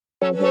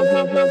Hey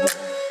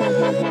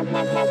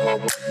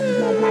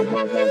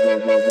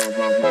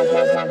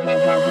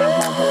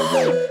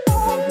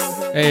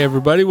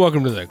everybody,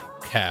 welcome to the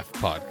CAF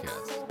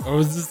podcast. Or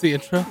was this the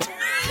intro?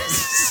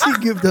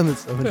 You've done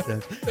this so many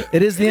times.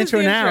 It is the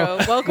intro now.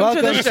 Welcome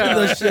to the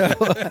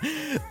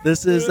show.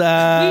 This is we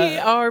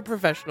are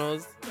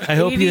professionals. I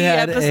hope you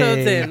had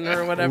episodes a in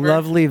or whatever.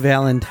 lovely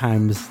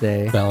Valentine's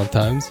Day.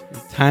 Valentine's?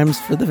 Times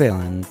for the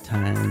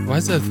Valentines. Why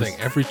is that a thing?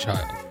 Every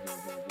child.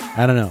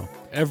 I don't know.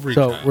 Every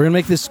So child. we're gonna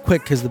make this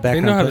quick because the know how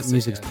background to sing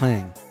music's it.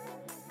 playing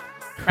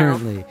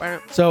currently.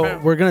 So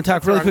we're gonna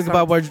talk really quick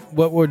about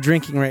what we're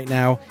drinking right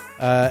now.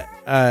 I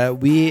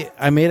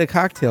made a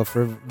cocktail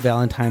for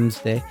Valentine's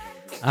Day.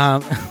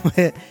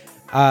 Jen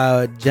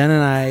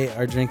and I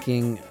are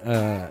drinking.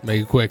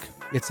 Make it quick.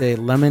 It's a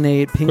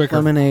lemonade, pink Quicker.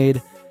 lemonade.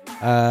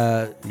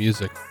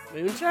 Music.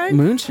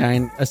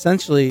 Moonshine?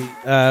 Essentially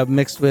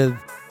mixed with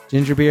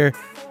ginger beer,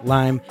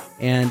 lime,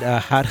 and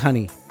hot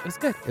honey. It was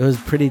good. It was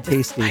pretty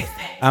tasty.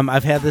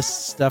 I've had this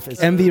stuff.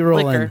 It's MB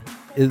Rollin'.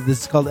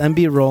 This is called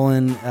MB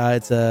Rollin'.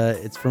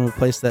 It's from a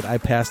place that I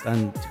passed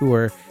on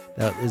tour.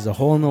 That is a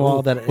hole in the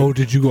wall.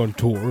 Did you go on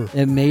tour?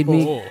 It made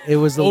me. Oh. It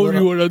was a you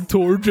little. went on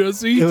tour,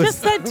 Jesse? It was- Just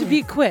said to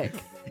be quick.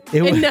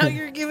 It was, And now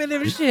you're giving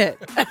him shit.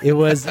 it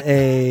was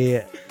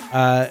a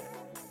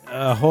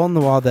hole in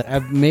the wall that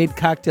I've made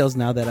cocktails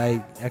now that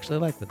I actually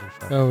like with this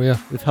show. Oh yeah.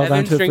 We've held on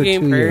Evan's to it for 2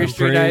 drinking Prairie years.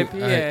 Street Pretty-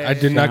 IPA. I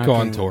did not go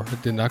on Shocking. tour. I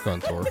did not go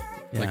on tour.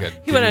 Yeah. Like a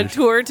He went on douche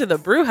tour to the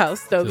brew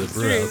house down to the the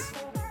brew street.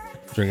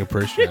 house. Drinking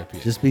Prairie Street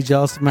IPA. Just be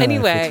jealous of my life.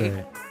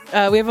 Anyway. It's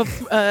all right. We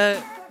have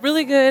a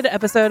really good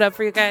episode up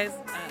for you guys.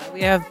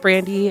 We have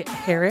Brandi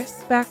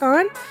Harris back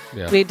on.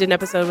 Yeah. We did an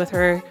episode with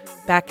her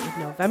back in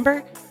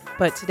November,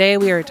 but today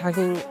we are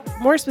talking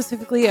more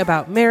specifically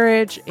about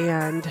marriage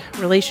and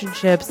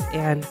relationships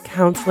and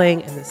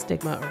counseling and the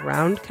stigma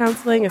around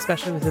counseling,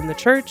 especially within the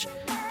church.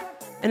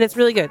 And it's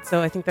really good.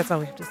 So I think that's all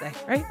we have to say,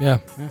 right? Yeah.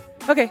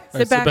 Okay,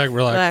 sit back,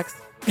 relax.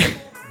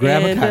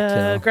 Grab a and,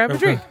 cocktail. grab a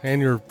drink.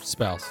 And your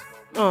spouse.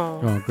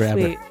 Oh, Grab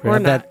sweet. it. Or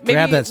Grab not. that. Maybe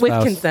Grab that with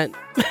spouse. consent.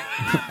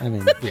 I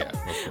mean, Yeah. Of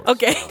course.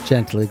 Okay,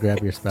 gently grab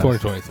your spouse.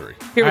 2023.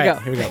 here we All go.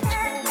 right, Here we go.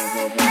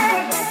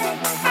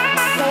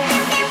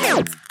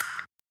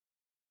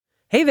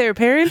 Hey there,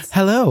 parents.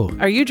 Hello.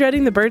 Are you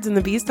dreading the birds and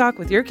the bees talk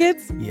with your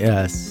kids?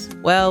 Yes.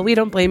 Well, we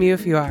don't blame you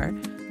if you are.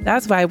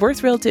 That's why we're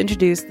thrilled to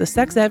introduce the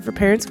Sex Ed for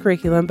Parents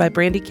curriculum by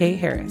Brandi K.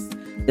 Harris.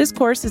 This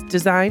course is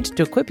designed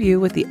to equip you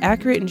with the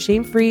accurate and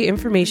shame-free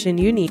information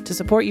you need to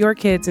support your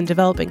kids in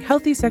developing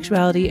healthy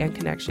sexuality and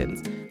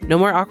connections. No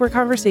more awkward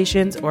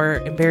conversations or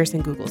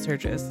embarrassing Google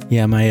searches.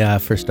 Yeah, my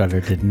first daughter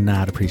did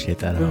not appreciate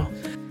that at all.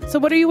 So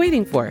what are you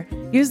waiting for?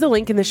 Use the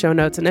link in the show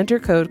notes and enter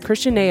code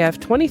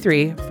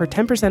ChristianAF23 for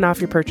 10% off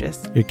your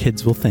purchase. Your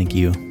kids will thank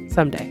you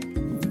Someday.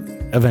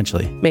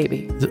 eventually.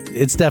 Maybe.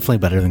 It's definitely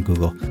better than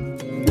Google.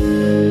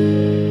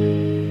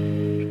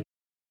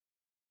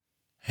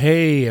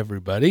 Hey,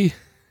 everybody.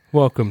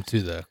 Welcome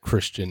to the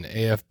Christian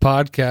AF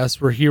podcast.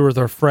 We're here with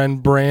our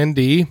friend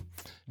Brandi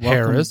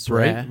Harris,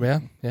 right?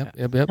 Brad. Yeah.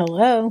 Yep.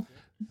 Hello.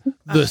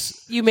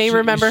 This You may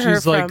remember her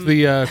she's like from-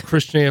 the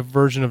Christian AF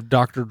version of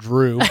Dr.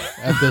 Drew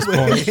at this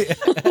point.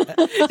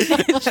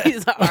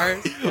 She's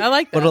ours. I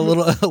like that. But a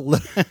little,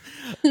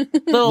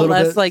 little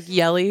less bit- like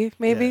yelly,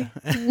 maybe.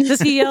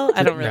 Does he yell?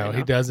 I don't really No, know.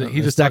 he doesn't. He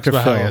It's just talks Dr.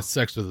 about how he Phil. has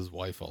sex with his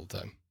wife all the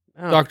time.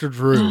 Oh. Dr.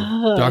 Drew.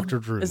 Oh. Dr.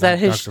 Drew. Is that not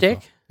his Dr. shtick?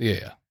 Phil.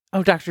 Yeah.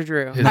 Oh, Dr.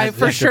 Drew. His- I for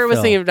Dr. sure was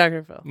Phil. thinking of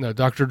Dr. Phil. No,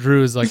 Dr.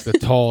 Drew is like the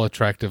tall,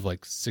 attractive,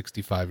 like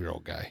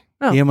 65-year-old guy.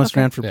 Oh, he almost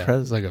okay. ran for Yeah, he's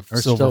president. like a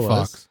or silver still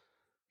was. fox.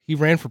 He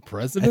ran for I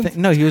president? think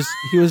no. He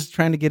was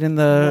trying to get in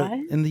the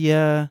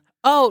What?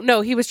 Oh, no,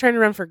 he was trying to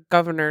run for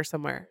governor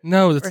somewhere.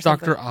 No, that's or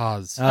something. Dr.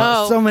 Oz.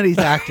 Oh. so many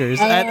doctors.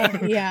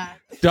 Yeah.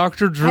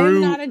 Dr. I'm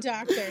Drew. not a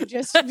doctor,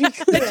 just to be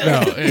clear.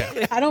 No,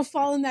 yeah. I don't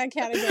fall in that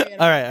category at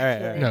All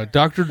right. No,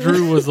 Dr.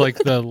 Drew was like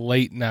the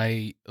late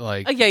night,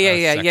 like Oh,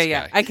 yeah. sex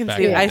guy I can back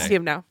see in him. the I day. see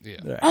him now.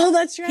 Yeah. Oh,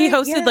 that's right. He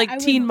hosted Yeah, like I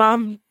would- Teen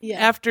Mom Yeah.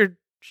 after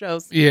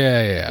shows.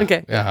 Yeah.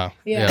 Okay. Uh-huh.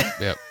 Yeah.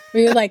 Yep.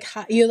 Where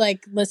you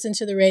like listen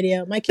to the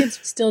radio. My kids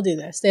still do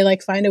this. They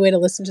like find a way to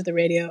listen to the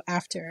radio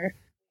after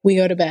we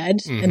go to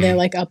bed, and they're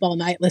like up all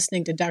night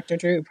listening to Dr.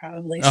 Drew,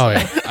 probably. Oh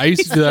yeah, I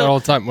used to do that all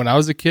the time when I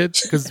was a kid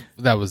because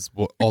that was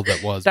all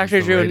that was. Dr.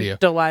 the Drew radio. and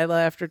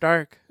Delilah After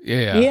Dark.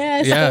 Yeah.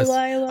 Yes. Yes.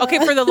 Delilah.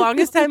 Okay, for the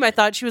longest time, I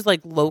thought she was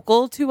like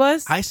local to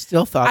us. I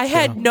still thought I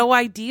had no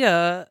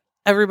idea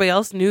everybody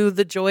else knew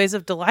the joys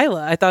of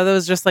Delilah. I thought that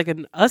was just like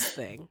an us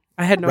thing.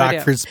 I had no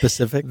Rockford idea.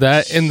 specific.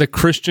 That and the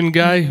Christian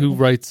guy who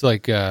writes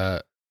like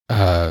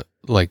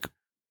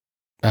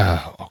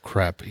oh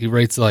crap, he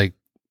writes like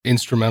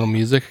instrumental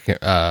music. You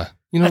know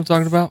what I'm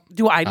talking about?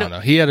 Do I I know? don't know.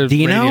 He had a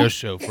Dino? radio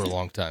show for a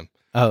long time.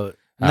 Oh,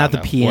 I not the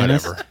don't know,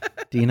 pianist. whatever.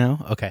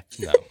 Dino. Okay.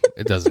 No,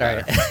 it doesn't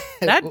matter.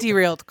 That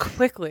derailed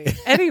quickly.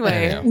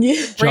 Anyway. Yeah.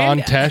 Yeah. John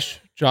Brandi- Tesh.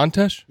 John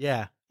Tesh.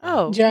 Yeah.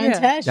 Oh, John yeah.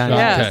 Tesh. John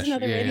yeah. Tesh, That's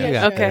another yeah, radio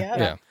yeah. show. Okay.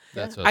 Yeah.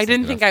 That's what I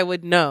didn't thinking think I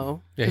would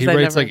know. Yeah, he 'cause I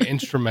writes never- like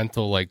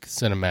instrumental, like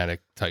cinematic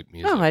type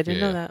music. Oh, I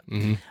didn't know that.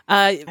 Mhm.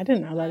 I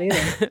didn't know that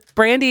either.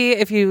 Brandi,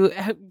 if you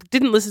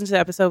didn't listen to the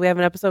episode, we have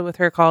an episode with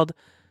her called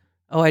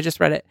I just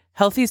read it.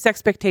 Healthy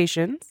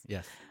Sexpectations.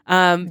 Yes.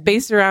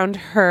 Based around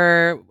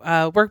her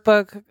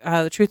workbook,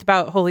 The Truth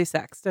About Holy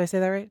Sex. Did I say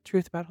that right?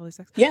 Truth About Holy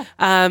Sex? Yeah.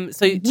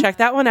 So you check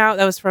that one out.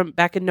 That was from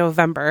back in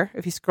November,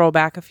 if you scroll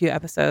back a few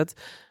episodes.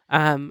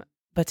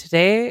 But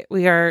today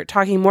we are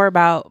talking more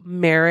about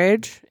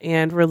marriage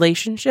and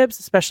relationships,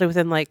 especially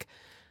within like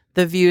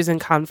the views and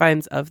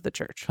confines of the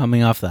church.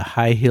 Coming off the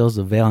high heels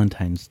of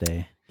Valentine's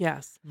Day.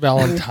 Yes.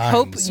 Valentine's.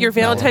 Hope your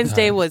Valentine's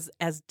Day was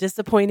as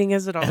disappointing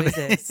as it always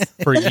is.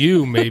 For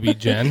you, maybe,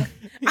 Jen.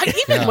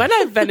 Even when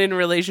I've been in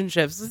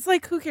relationships, it's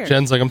like, who cares?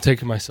 Jen's like, I'm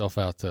taking myself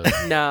out to.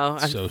 No,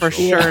 I'm social. for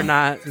sure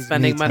not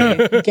spending money.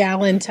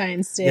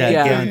 Galentine's Day. Yeah,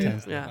 Yeah.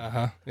 Valentine's Day.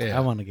 Yeah. Yeah. I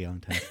want a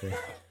Valentine's Day.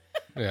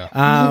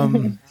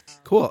 Yeah.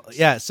 Cool.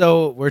 Yeah.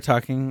 So we're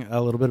talking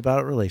a little bit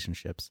about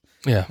relationships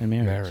Yeah. and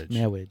marriage.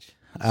 Mawwiage.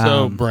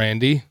 So,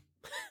 Brandi,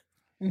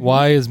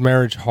 why is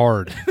marriage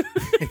hard?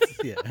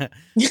 Yeah.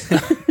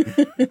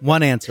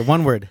 One answer.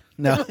 One word.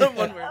 No. One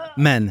word.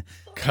 Men.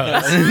 Cuz.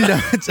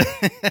 No,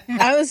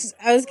 I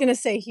was gonna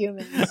say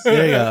humans,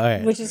 there you go. All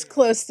right. which is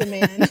close to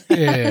man.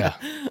 Yeah.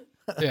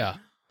 Yeah.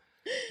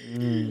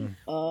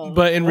 Oh,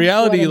 But in what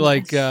reality, a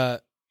like,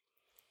 mess.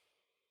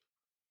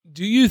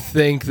 do you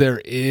think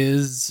there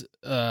is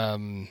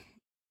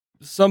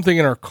something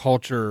in our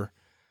culture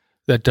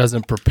that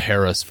doesn't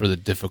prepare us for the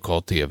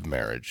difficulty of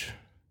marriage?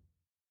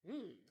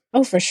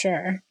 Oh, for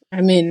sure.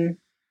 I mean,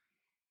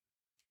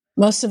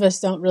 most of us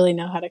don't really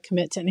know how to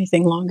commit to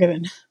anything longer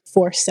than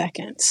 4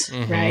 seconds,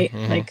 right?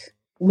 Like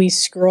we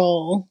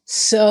scroll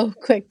so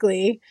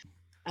quickly.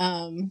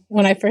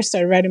 When I first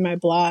started writing my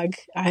blog,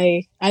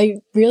 I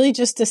really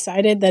just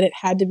decided that it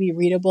had to be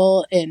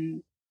readable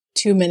in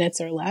 2 minutes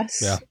or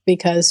less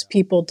because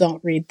people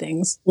don't read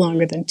things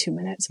longer than 2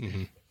 minutes,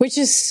 which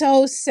is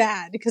so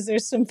sad because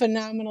there's some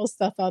phenomenal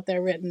stuff out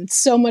there written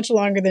so much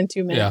longer than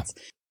 2 minutes.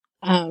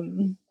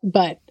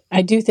 But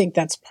I do think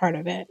that's part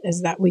of it,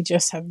 is that we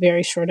just have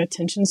very short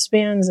attention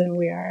spans and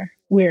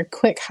we're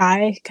quick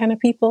high kind of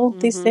people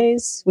these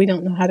days. We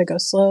don't know how to go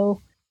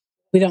slow.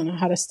 We don't know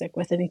how to stick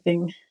with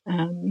anything.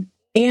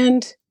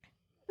 And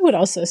I would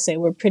also say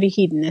we're pretty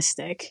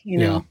hedonistic. You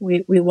know,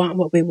 we want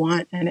what we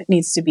want and it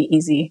needs to be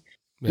easy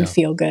and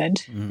feel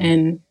good.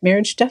 And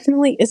marriage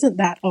definitely isn't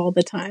that all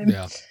the time.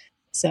 Yeah.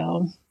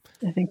 So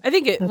I think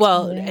it,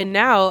 and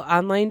now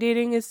online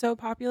dating is so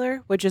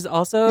popular, which is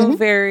also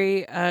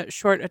very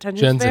short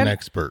attention Jen's span. an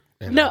expert.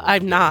 No,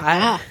 I'm not.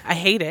 I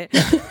hate it.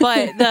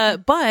 But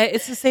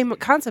it's the same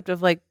concept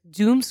of like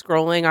doom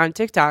scrolling on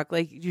TikTok.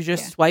 Like you're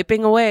just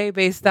swiping away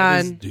based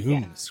on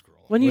doom scroll.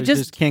 when you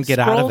just can't get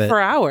scroll out of it. for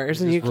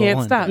hours and you can't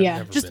rolling. stop. Yeah.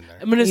 Never Just been there.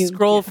 I'm gonna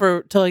scroll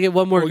till I get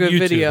one more good YouTube,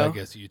 video. I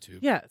guess YouTube.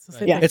 Yeah, it's the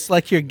same Yeah. thing. It's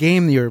like your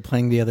game you were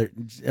playing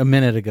a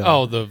minute ago.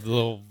 Oh, the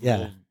little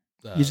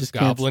You just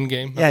can't- goblin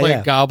game.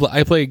 Yeah,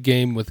 I play a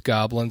game with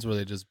goblins where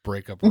they just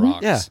break up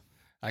rocks. Yeah.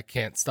 I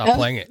can't stop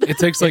playing it. It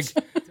takes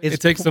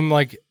it takes them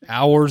like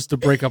hours to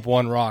break up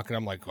one rock, and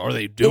I'm like, are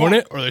they doing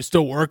it? Are they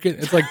still working?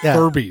 It's like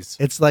Furbies.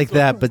 It's like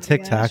that, but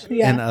TikTok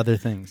Yeah. and other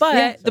things.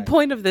 But the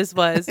point of this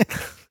was,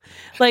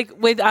 like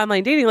with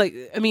online dating, like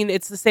I mean,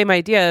 it's the same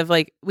idea of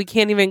like we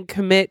can't even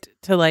commit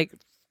to like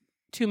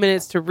 2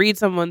 minutes to read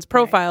someone's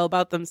profile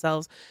about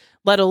themselves,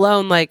 let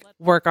alone like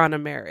work on a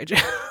marriage,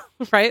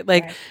 right?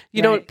 Like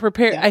you don't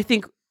prepare. Yeah. I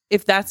think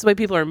if that's the way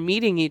people are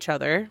meeting each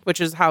other, which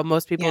is how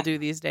most people do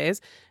these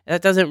days,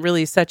 that doesn't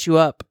really set you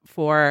up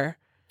for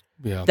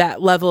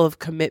that level of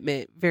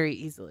commitment very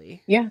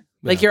easily. Yeah.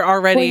 Like you're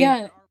already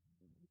And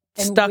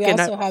stuck we in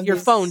also have your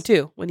these- phone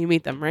too when you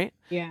meet them, right?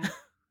 Yeah.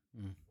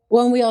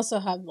 Well, and we also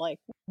have like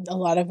a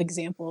lot of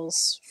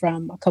examples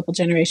from a couple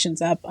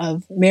generations up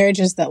of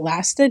marriages that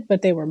lasted,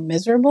 but they were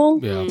miserable.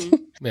 Yeah.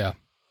 Yeah.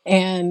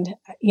 And,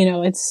 you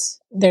know,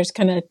 there's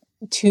kind of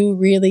two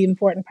really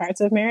important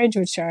parts of marriage,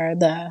 which are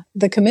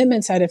the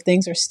commitment side of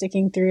things, or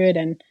sticking through it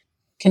and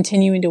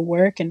continuing to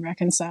work and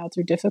reconcile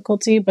through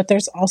difficulty. But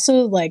there's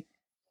also like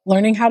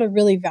learning how to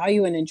really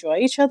value and enjoy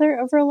each other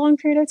over a long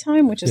period of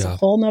time, which is a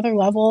whole nother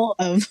level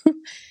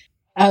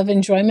of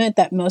enjoyment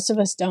that most of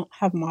us don't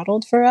have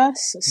modeled for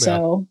us.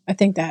 So I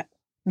think that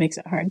makes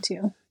it hard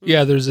too.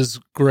 Yeah, there's this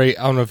great,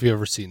 I don't know if you've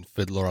ever seen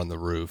Fiddler on the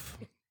Roof.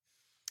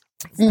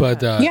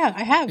 But yeah,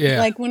 I have. yeah.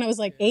 Like when I was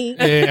like 8.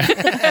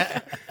 Yeah.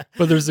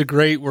 But there's a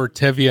great where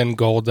Tevye and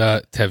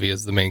Golda, Tevye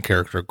is the main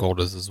character,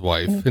 Golda's his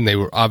wife, and they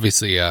were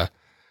obviously a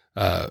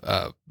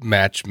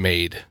match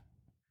made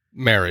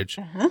marriage.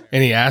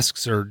 And he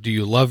asks her, "Do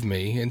you love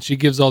me?" And she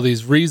gives all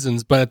these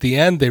reasons, but at the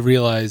end they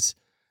realize,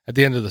 at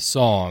the end of the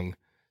song,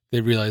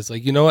 they realize,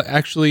 like, you know what,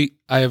 actually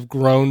I have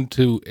grown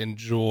to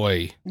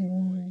enjoy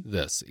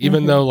this.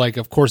 Even though, like,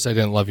 of course I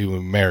didn't love you when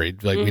we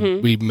married. Like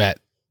we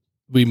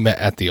met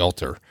at the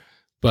altar.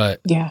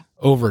 But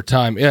over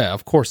time,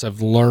 of course,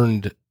 I've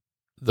learned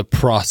the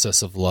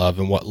process of love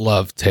and what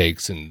love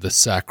takes and the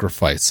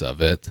sacrifice of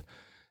it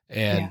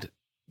and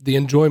the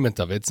enjoyment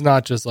of it. It's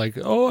not just like,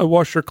 oh, I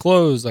wash your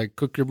clothes, I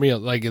cook your meal.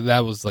 Like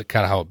that was like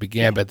kind of how it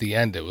began. But at the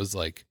end, it was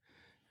like,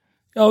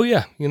 oh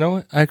yeah, you know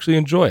what? I actually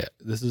enjoy it.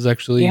 This is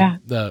actually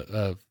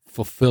the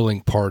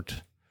fulfilling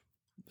part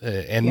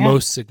and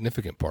most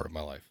significant part of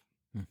my life.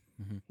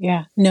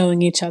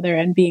 knowing each other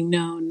and being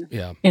known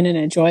in an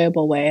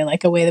enjoyable way,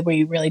 like a way where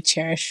you really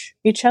cherish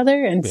each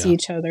other and see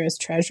each other as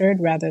treasured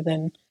rather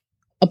than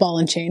a ball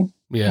and chain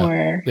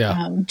or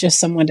just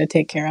someone to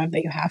take care of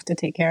that you have to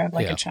take care of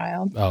like a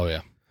child. Oh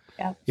yeah.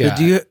 So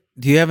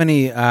do you have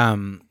any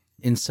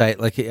insight,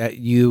 like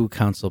you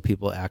counsel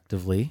people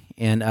actively,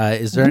 and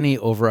is there any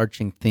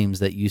overarching themes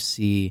that you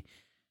see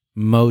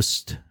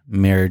most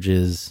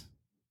marriages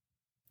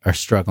are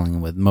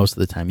struggling with most of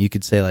the time? You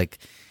could say, like,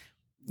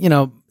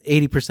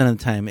 80% of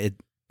the time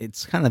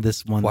it's kind of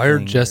this one. Why are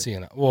Jesse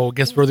and I? Well, I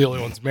guess we're the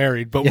only ones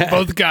married, but we're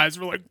both guys.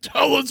 We're like,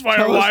 tell us why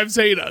our wives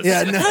hate us.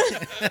 Yeah,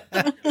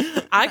 no.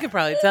 I could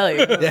probably tell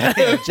you.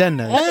 Jen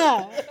knows.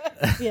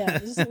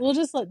 We'll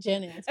just let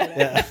Jen answer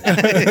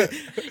that.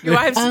 Your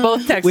wives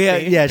both text me.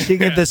 Yeah, she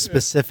can give the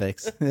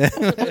specifics.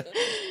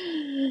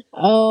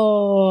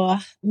 Oh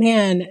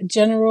man,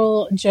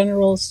 general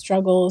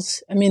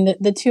struggles. I mean,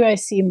 the two I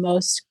see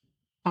most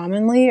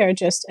commonly are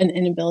just an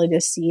inability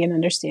to see and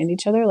understand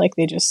each other. Like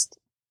they just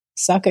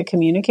suck at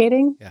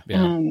communicating.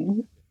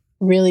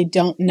 Really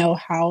don't know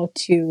how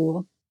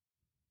to.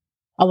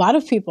 A lot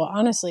of people,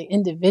 honestly,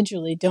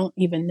 individually don't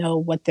even know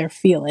what they're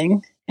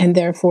feeling, and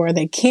therefore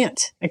they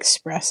can't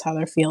express how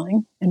they're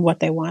feeling and what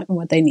they want and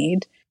what they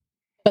need.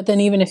 But then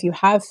even if you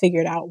have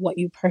figured out what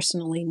you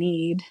personally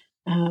need,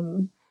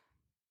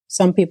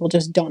 some people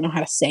just don't know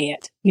how to say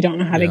it. You don't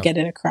know how to get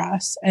it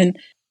across. And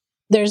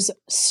there's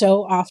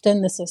so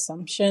often this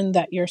assumption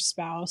that your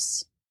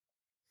spouse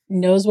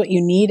knows what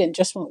you need and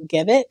just won't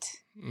give it,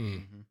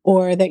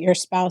 or that your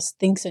spouse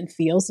thinks and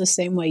feels the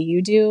same way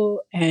you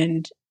do,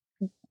 and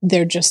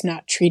they're just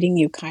not treating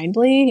you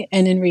kindly.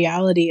 And in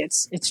reality,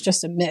 it's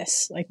just a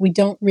miss. Like we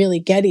don't really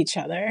get each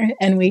other,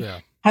 and we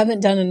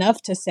haven't done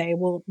enough to say,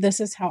 well, this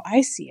is how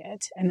I see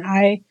it. And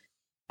I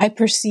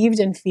perceived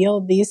and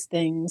feel these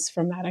things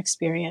from that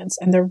experience,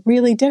 and they're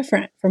really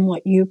different from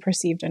what you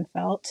perceived and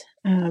felt.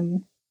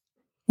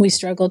 We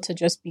struggle to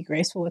just be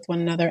graceful with one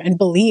another and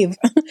believe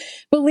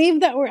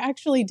that we're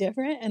actually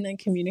different, and then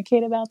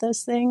communicate about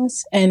those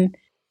things and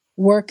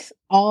work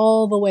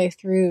all the way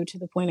through to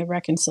the point of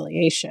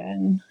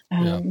reconciliation.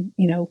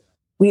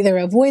 We either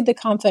avoid the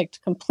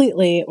conflict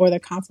completely, or the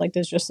conflict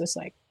is just this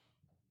like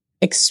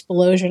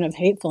explosion of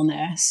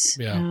hatefulness,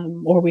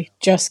 or we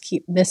just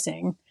keep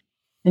missing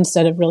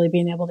instead of really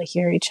being able to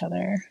hear each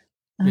other.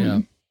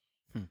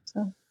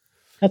 So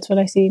that's what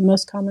I see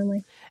most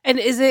commonly. And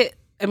is it,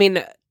 I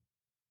mean,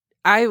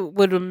 I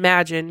would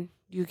imagine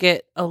you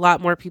get a lot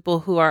more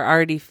people who are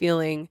already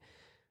feeling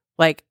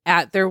like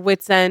at their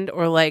wit's end,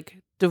 or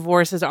like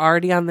divorce is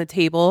already on the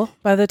table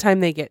by the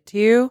time they get to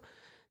you,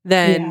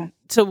 than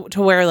to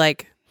where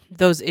like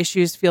those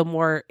issues feel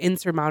more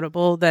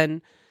insurmountable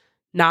than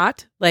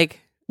not.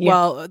 Like,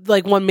 well,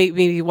 like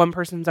maybe one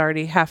person's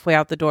already halfway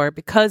out the door,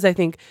 because I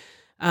think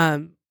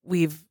and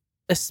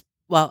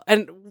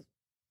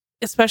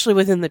especially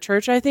within the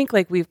church, I think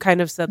like we've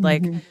kind of said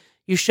like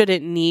you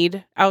shouldn't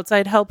need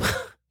outside help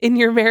in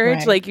your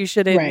marriage. Like you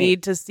shouldn't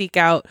need to seek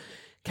out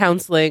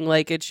counseling.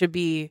 Like it should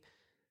be,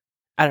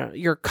 I don't know,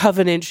 your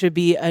covenant should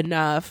be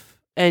enough,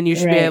 and you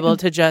should be able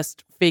to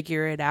just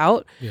figure it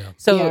out.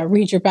 So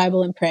read your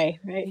Bible and pray,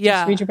 right?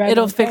 Yeah. Just read your Bible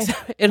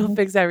it'll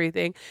fix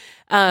everything.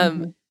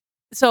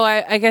 So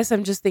I guess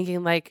I'm just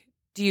thinking, like,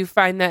 do you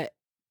find that,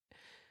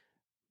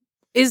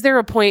 is there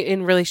a point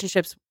in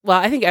relationships? Well,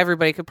 I think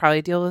everybody could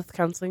probably deal with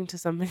counseling to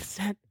some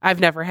extent. I've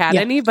never had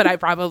any, but I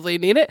probably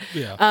need it.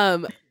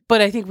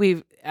 But I think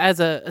we've,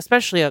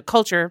 especially a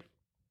culture,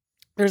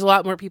 there's a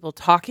lot more people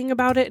talking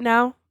about it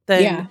now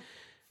than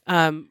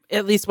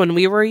at least when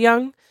we were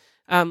young.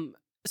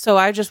 So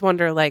I just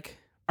wonder, like,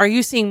 are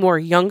you seeing more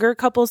younger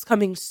couples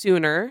coming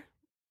sooner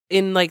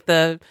in like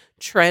the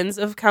trends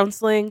of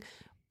counseling,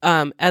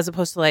 as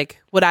opposed to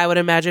like what I would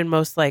imagine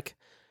most like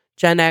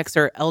Gen X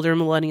or elder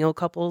millennial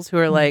couples who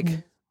are like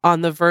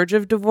on the verge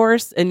of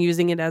divorce and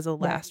using it as a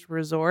last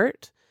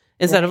resort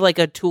instead of like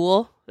a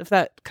tool, if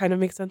that kind of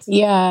makes sense?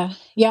 Yeah,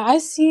 I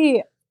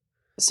see.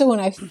 So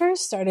when I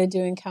first started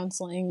doing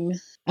counseling,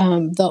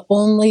 the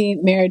only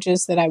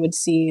marriages that I would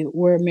see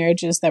were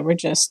marriages that were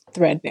just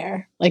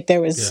threadbare. Like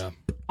there was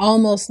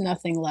almost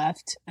nothing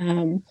left.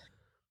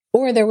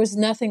 Or there was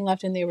nothing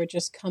left and they were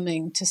just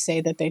coming to say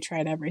that they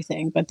tried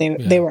everything, but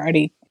they were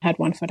already had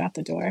one foot out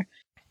the door.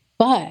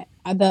 But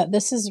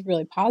this is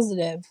really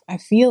positive. I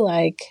feel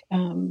like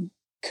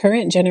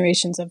current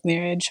generations of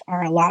marriage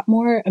are a lot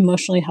more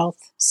emotionally health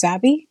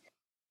savvy.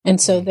 And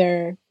so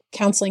their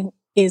counseling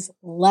is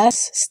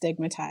less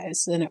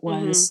stigmatized than it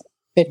was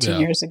 15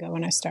 years ago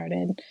when I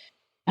started,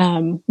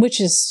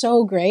 which is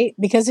so great,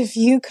 because if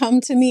you come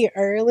to me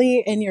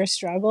early in your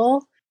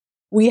struggle,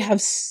 we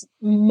have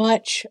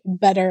much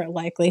better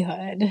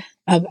likelihood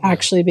of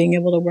actually being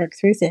able to work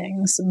through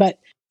things. But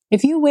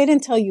if you wait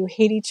until you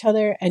hate each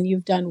other and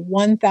you've done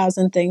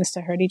 1,000 things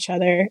to hurt each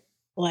other,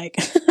 like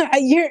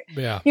you're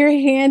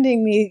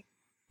handing me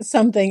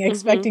something,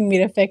 expecting me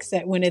to fix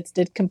it when it's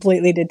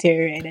completely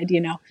deteriorated,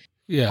 you know?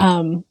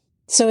 Yeah.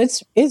 So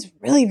it's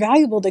really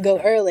valuable to go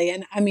early.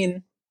 And I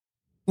mean,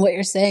 what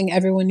you're saying,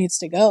 everyone needs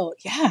to go.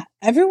 Yeah,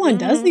 everyone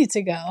does need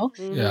to go.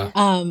 Yeah.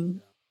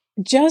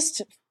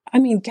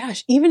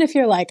 Gosh, even if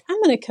you're like,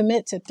 I'm going to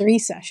commit to 3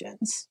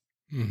 sessions,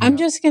 I'm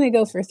just going to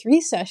go for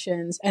 3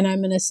 sessions and I'm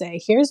going to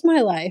say, here's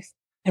my life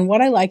and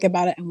what I like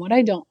about it and what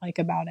I don't like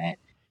about it.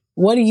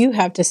 What do you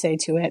have to say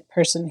to it,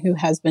 person who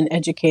has been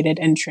educated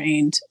and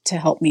trained to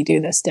help me do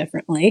this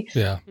differently?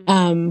 Yeah.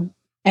 And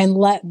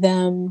let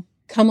them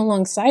come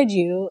alongside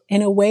you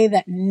in a way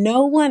that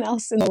no one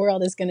else in the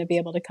world is going to be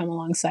able to come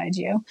alongside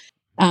you.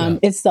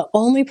 It's the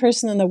only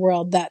person in the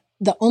world that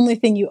the only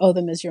thing you owe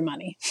them is your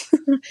money.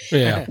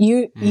 Yeah.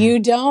 You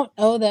don't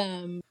owe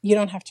them. You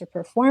don't have to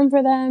perform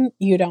for them.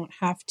 You don't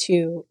have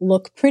to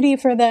look pretty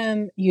for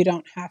them. You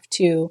don't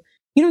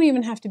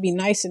even have to be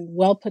nice and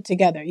well put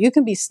together. You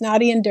can be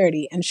snotty and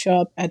dirty and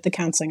show up at the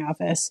counseling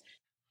office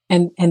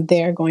and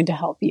they're going to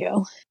help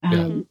you.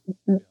 And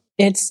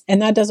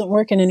that doesn't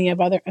work in any of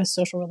other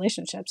social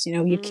relationships.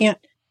 You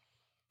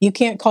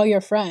can't call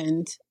your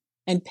friend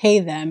and pay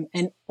them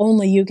and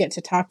only you get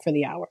to talk for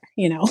the hour,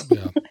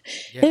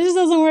 It just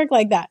doesn't work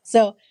like that.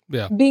 So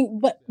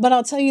but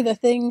I'll tell you the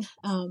thing,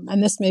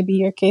 and this may be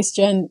your case,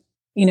 Jen,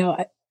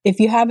 if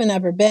you haven't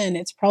ever been,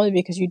 it's probably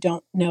because you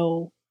don't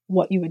know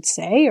what you would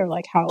say or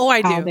like how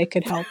they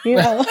could help you. You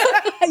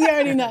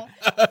already know.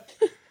 I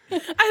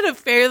had a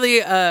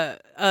fairly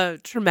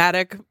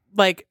traumatic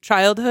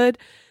childhood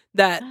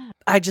that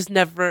I just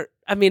never.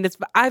 I mean,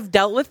 I've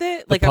dealt with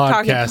it. The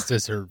podcast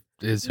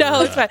is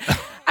no, it's fine.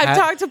 I've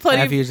talked to plenty.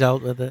 Have you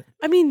dealt with it?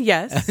 I mean,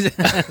 yes.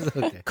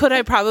 Okay. Could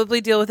I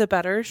probably deal with it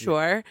better?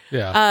 Sure.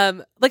 Yeah.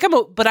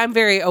 But I'm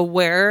very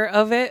aware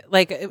of it.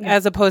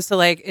 As opposed to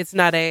it's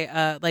not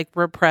a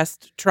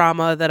repressed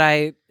trauma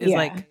that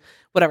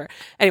whatever.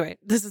 Anyway,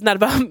 this is not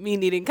about me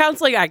needing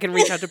counseling. I can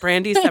reach out to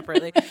Brandi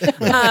separately.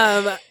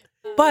 But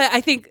I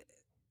think,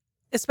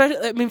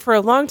 especially, for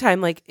a long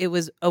time, it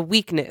was a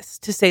weakness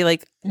to say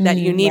that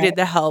you needed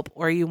the help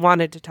or you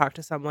wanted to talk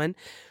to someone.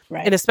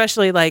 Right. And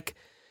especially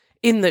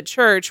in the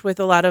church with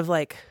a lot of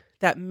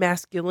that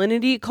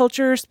masculinity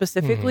culture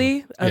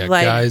specifically of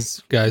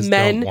guys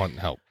men don't want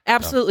help.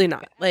 Absolutely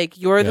not.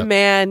 You're the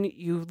man,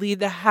 you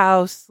lead the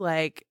house,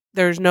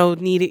 there's no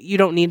need, you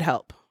don't need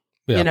help.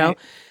 Yeah.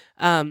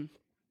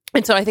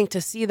 And so I think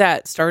to see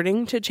that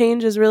starting to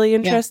change is really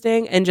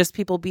interesting, and just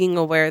people being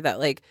aware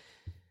that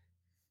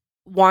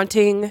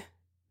wanting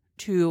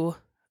to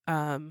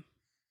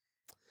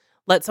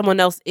let someone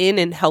else in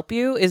and help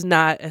you is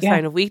not a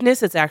sign of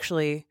weakness. It's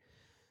actually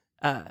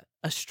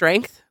a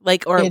strength,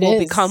 or it will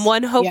become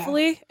one,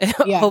 hopefully.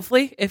 Yeah.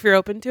 Hopefully, if you're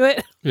open to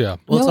it. Yeah.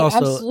 Well, it's also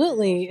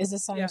absolutely is a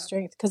sign of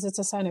strength, because it's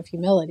a sign of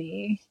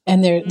humility,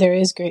 and there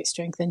is great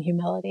strength in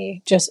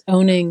humility. Just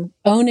owning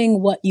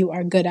what you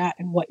are good at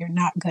and what you're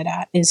not good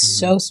at is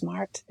so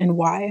smart and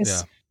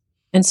wise. Yeah.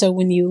 And so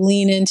when you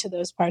lean into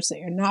those parts that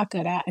you're not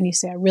good at and you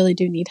say, I really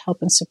do need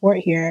help and support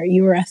here,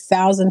 you are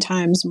 1,000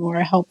 times more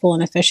helpful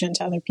and efficient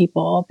to other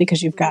people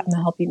because you've gotten the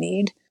help you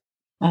need.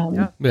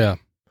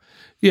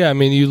 Yeah,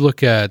 you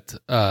look at,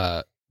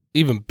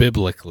 even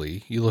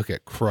biblically, you look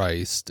at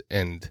Christ,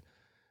 and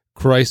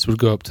Christ would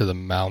go up to the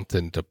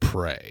mountain to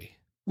pray.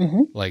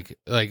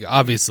 Mm-hmm.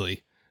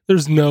 Obviously,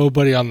 there's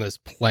nobody on this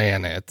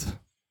planet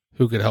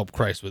who could help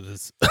Christ with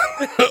his,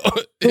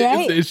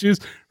 his issues,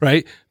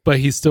 right? But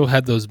he still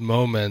had those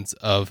moments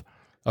of,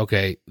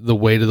 okay, the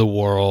weight of the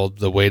world,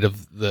 the weight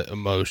of the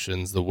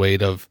emotions, the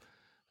weight of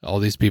all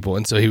these people.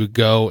 And so he would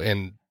go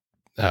and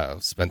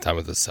spend time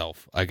with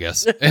himself, I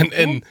guess,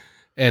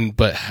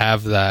 but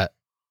have that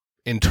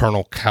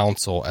internal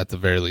counsel at the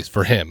very least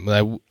for him.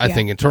 I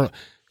think internal,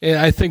 and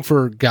I think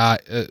for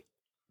guys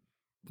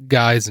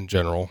in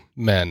general,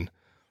 men,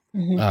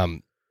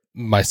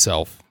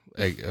 myself,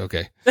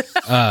 okay.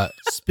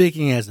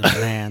 Speaking as a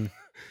man,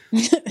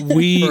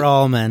 for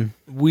all men,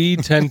 we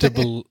tend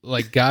to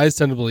guys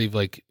tend to believe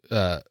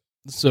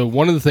so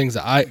one of the things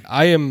that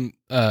I am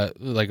a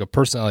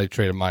personality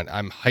trait of mine,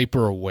 I'm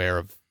hyper aware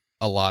of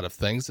a lot of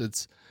things.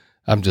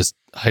 I'm just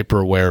hyper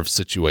aware of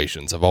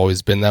situations. I've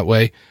always been that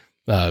way.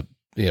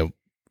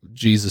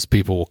 Jesus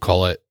people will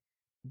call it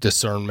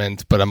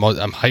discernment, but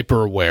I'm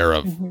hyper aware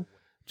of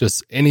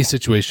just any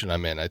situation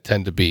I'm in. I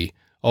tend to be,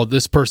 oh,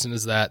 this person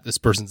is that, this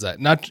person's that.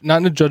 Not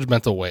in a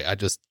judgmental way. I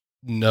just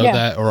know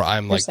that, or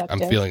I'm I'm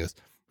feeling this.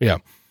 Yeah.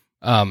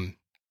 And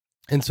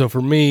so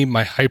for me,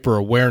 my hyper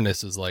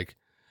awareness is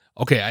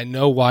okay, I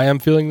know why I'm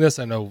feeling this.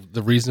 I know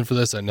the reason for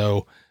this. I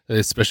know,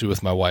 especially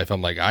with my wife,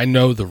 I'm I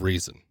know the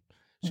reason.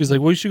 She's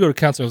like, well, you should go to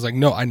counseling. I was like,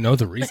 no, I know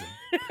the reason.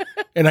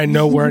 And I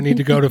know where I need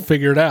to go to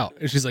figure it out.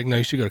 And she's like, no,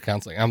 you should go to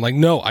counseling. I'm like,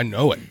 no, I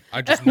know it.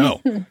 I just know.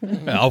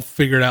 I'll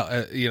figure it out.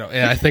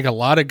 And I think a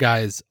lot of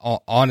guys,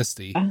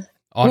 honestly, have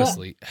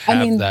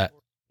that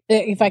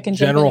if I can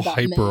general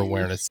hyper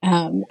awareness.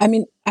 I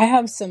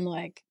have some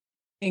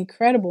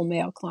incredible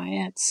male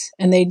clients,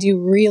 and they do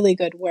really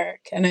good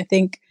work. And I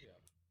think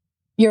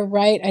you're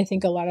right. I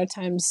think a lot of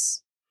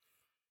times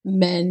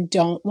men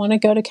don't want to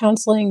go to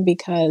counseling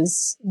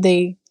because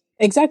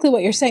exactly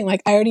what you're saying. I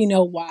already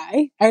know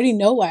why.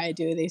 I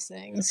do these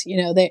things.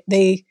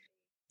 They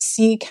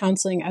see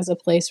counseling as a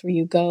place where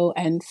you go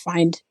and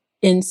find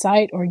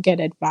insight or get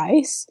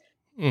advice,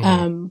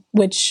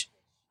 which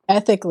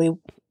ethically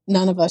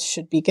none of us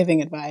should be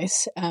giving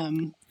advice.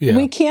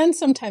 We can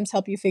sometimes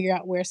help you figure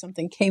out where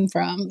something came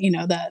from,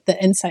 the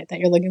insight that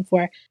you're looking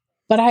for.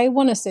 But I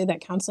want to say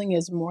that counseling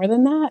is more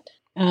than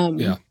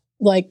that.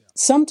 Like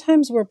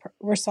sometimes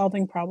we're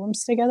solving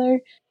problems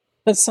together,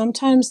 but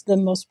sometimes the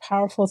most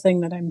powerful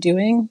thing that I'm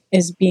doing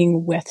is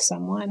being with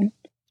someone.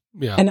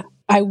 Yeah. And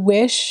I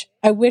wish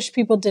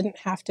people didn't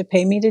have to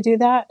pay me to do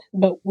that,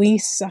 but we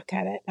suck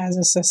at it as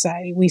a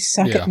society. We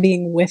suck at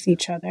being with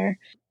each other.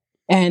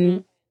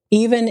 And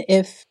even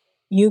if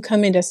you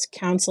come into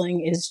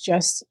counseling is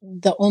just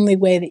the only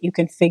way that you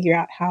can figure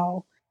out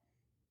how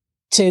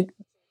to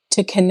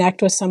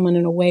connect with someone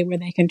in a way where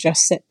they can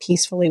just sit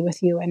peacefully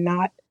with you and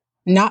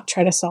not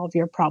try to solve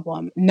your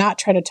problem, not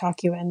try to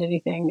talk you into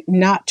anything,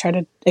 not try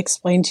to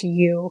explain to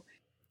you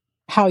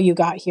how you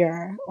got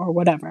here or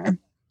whatever,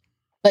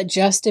 but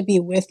just to be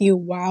with you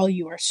while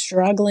you are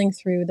struggling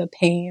through the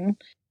pain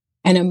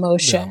and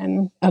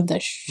emotion of the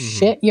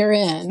shit you're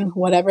in,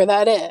 whatever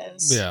that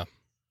is. Yeah.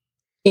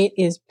 It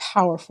is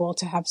powerful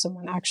to have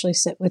someone actually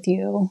sit with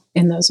you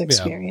in those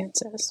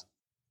experiences.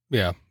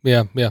 Yeah.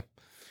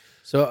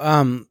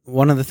 So,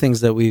 one of the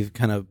things that we've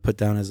kind of put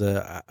down as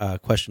a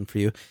question for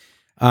you,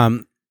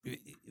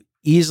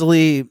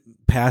 easily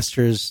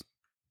pastors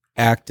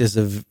act as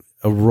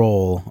a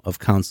role of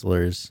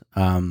counselors,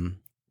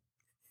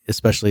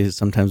 especially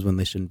sometimes when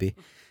they shouldn't be.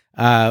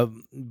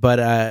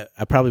 But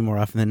probably more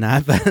often than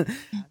not. But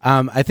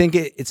I think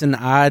it's an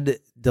odd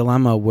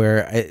dilemma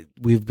where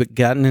we've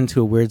gotten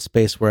into a weird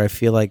space where I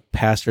feel like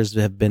pastors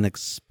have been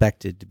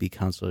expected to be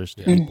counselors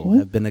to people,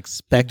 have been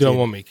expected. You don't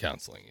want me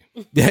counseling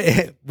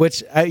you.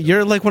 Which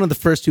you're like one of the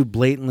first who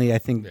blatantly, I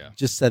think,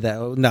 just said that.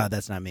 Oh, no,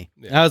 that's not me.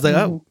 Yeah. I was like,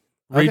 oh.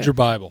 Read your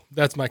Bible.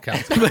 That's my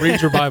counsel.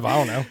 Read your Bible. I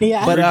don't know.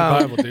 Yeah. But, read your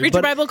Bible, dude. Read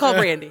your Bible, call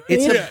Brandi.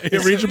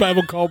 Read your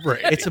Bible, call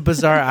Brandi. It's a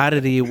bizarre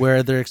oddity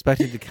where they're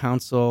expected to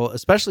counsel,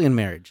 especially in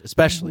marriage,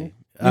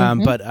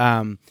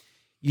 But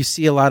you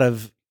see a lot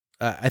of,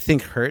 I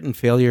think, hurt and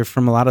failure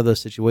from a lot of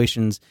those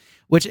situations,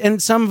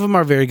 and some of them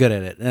are very good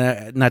at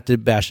it. Not to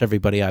bash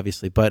everybody,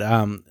 obviously, but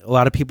a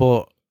lot of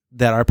people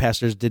that are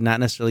pastors did not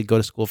necessarily go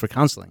to school for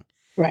counseling.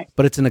 Right.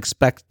 But it's an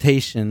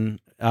expectation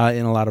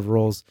in a lot of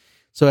roles.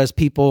 So as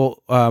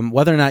people,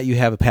 whether or not you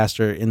have a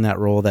pastor in that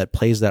role that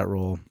plays that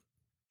role,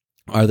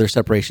 are there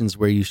separations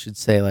where you should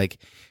say, like,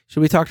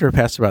 should we talk to our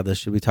pastor about this?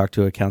 Should we talk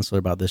to a counselor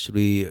about this? Should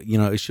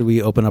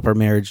we open up our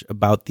marriage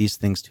about these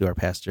things to our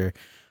pastor?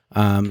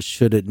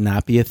 Should it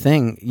not be a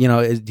thing?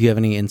 Do you have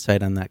any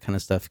insight on that kind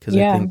of stuff? Because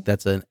I think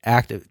that's an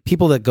active,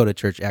 people that go to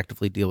church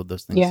actively deal with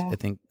those things, I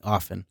think,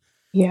 often.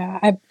 Yeah.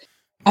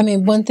 I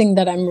mean, one thing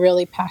that I'm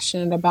really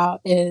passionate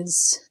about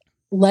is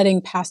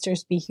letting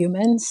pastors be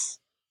humans.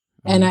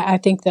 And I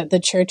think that the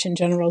church in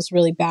general is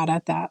really bad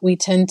at that. We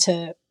tend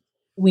to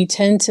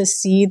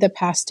see the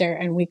pastor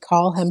and we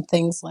call him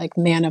things like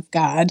man of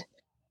God.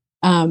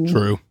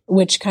 True.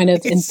 Which kind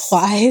of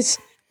implies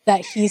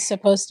that he's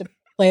supposed to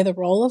play the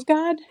role of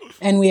God,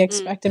 and we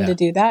expect him to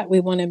do that. We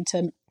want him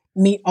to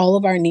meet all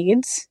of our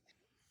needs.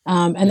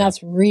 And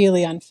that's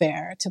really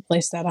unfair to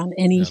place that on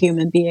any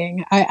human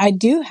being. I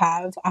do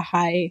have a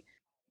high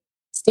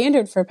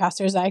standard for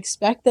pastors. I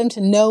expect them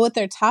to know what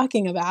they're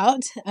talking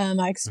about.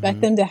 I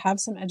expect them to have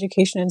some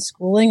education and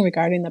schooling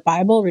regarding the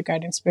Bible,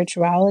 regarding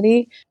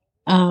spirituality,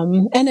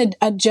 and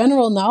a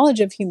general knowledge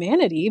of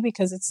humanity,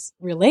 because it's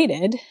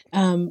related.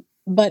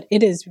 But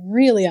it is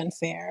really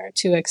unfair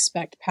to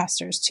expect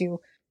pastors to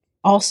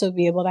also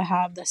be able to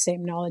have the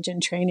same knowledge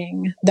and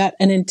training that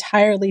an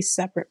entirely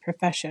separate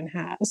profession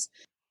has.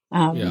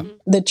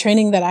 The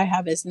training that I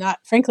have is not,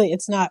 frankly,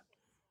 it's not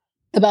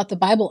about the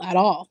Bible at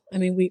all. I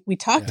mean, we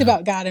talked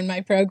about God in my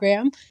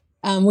program.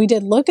 We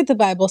did look at the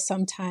Bible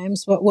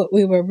sometimes, but what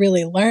we were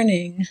really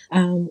learning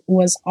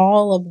was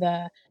all of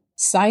the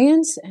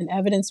science and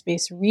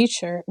evidence-based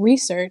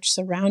research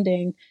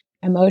surrounding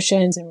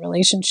emotions and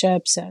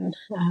relationships and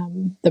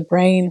the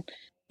brain.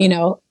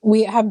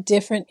 We have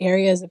different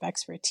areas of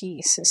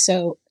expertise.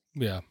 So,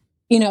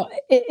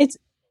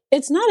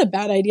 it's not a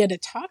bad idea to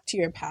talk to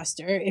your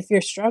pastor if you're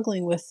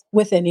struggling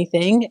with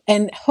anything.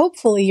 And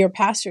hopefully your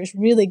pastor is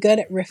really good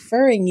at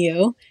referring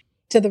you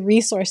to the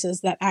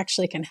resources that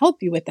actually can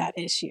help you with that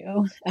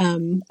issue.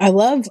 I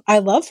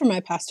love for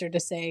my pastor to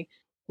say,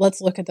 let's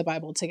look at the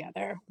Bible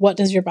together. What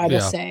does your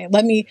Bible say?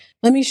 Let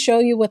me show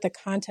you what the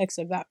context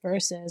of that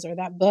verse is, or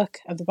that book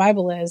of the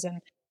Bible is.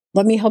 And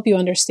let me help you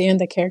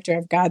understand the character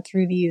of God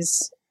through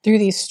these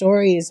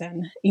stories.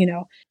 And,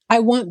 I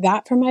want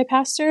that for my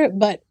pastor,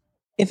 but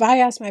if I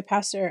ask my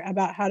pastor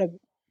about how to,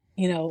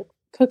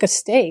 cook a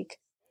steak,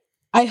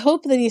 I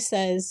hope that he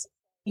says,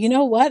 you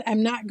know what?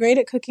 I'm not great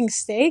at cooking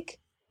steak.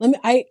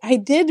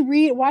 I did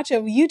watch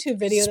a YouTube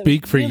video.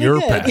 Speak for really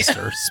your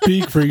pastor.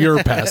 Speak for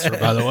your pastor,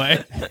 by the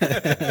way.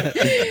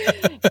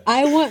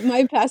 I want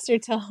my pastor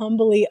to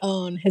humbly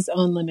own his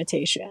own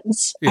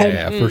limitations.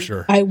 For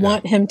sure. I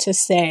want him to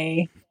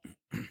say,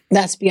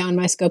 that's beyond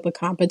my scope of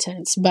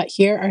competence. But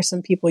here are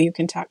some people you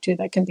can talk to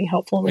that can be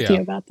helpful with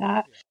you about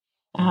that.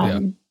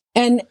 And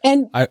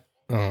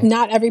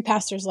not every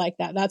pastor's like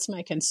that. That's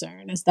my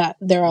concern, is that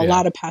there are a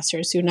lot of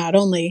pastors who not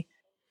only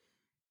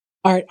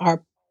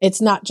are it's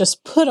not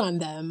just put on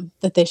them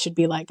that they should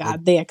be like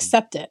God, they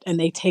accept it and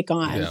they take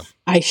on,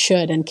 I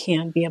should and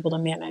can be able to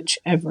manage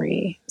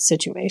every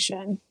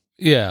situation.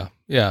 Yeah.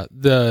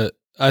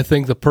 I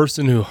think the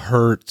person who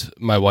hurt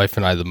my wife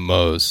and I the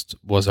most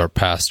was our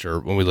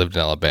pastor when we lived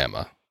in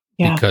Alabama,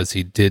 because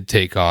he did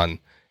take on,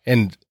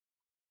 and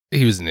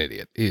he was an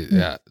idiot. He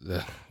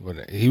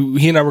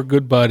and I were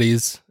good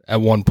buddies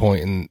at one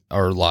point in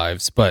our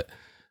lives, but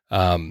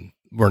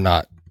we're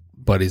not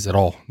buddies at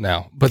all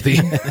now. But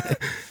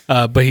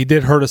but he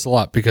did hurt us a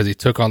lot because he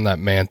took on that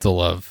mantle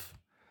of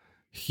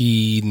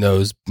he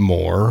knows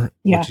more,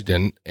 which he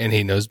didn't, and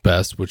he knows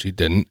best, which he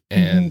didn't,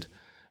 and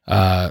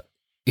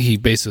he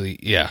basically,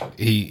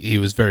 he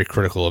was very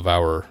critical of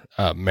our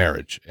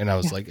marriage, and I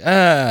was like,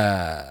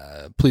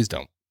 please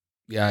don't.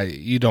 Yeah,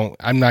 you don't.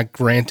 I'm not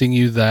granting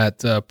you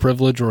that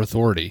privilege or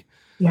authority.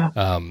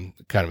 Kind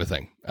of a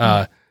thing.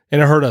 And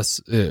it hurt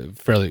us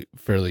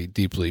fairly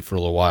deeply for a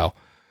little while.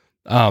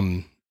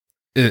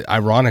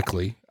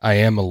 Ironically, I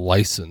am a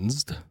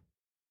licensed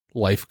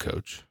life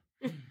coach.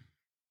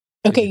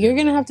 Okay, you're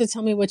going to have to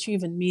tell me what you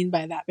even mean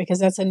by that, because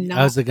that's a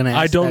not.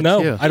 I don't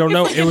know. I don't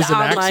know. It was an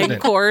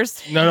accident.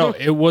 Course. No,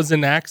 it was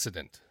an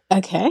accident.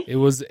 Okay. It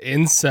was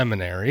in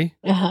seminary.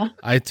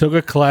 I took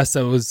a class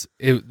that was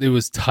it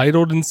was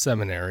titled in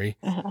seminary,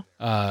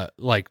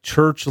 like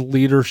church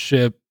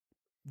leadership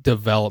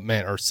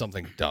development or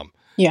something dumb.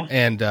 Yeah.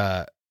 And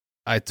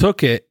I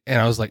took it,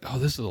 and I was like, oh,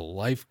 this is a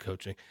life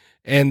coaching.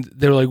 And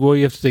they were like, well,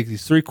 you have to take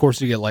these 3 courses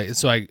to get light. And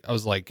so I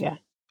was like,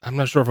 I'm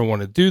not sure if I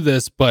want to do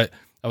this, but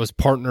I was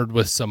partnered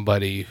with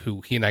somebody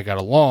who he and I got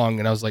along,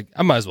 and I was like,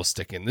 I might as well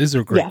stick in. These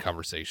are great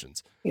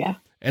conversations. Yeah.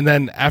 And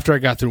then after I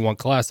got through one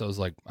class, I was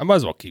like, I might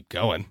as well keep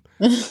going.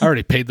 I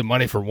already paid the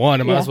money for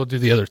one. I might as well do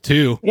the other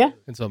 2. Yeah.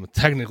 And so I'm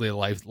technically a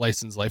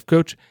licensed life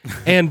coach.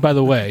 And by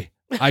the way,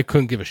 I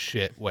couldn't give a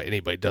shit what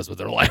anybody does with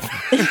their life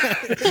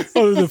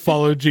other than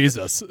follow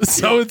Jesus.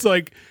 So it's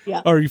like,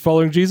 are you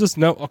following Jesus?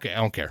 No? Okay, I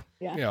don't care.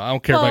 Yeah. I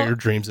don't care about your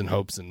dreams and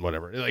hopes and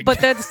whatever. Like, but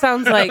that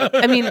sounds like,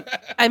 I mean,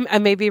 I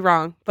may be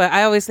wrong, but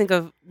I always think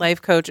of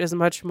life coach as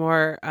much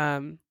more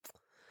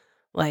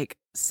like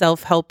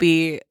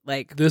self-helpy,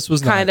 like this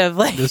was kind not, of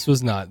like this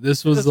was not.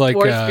 This was like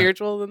more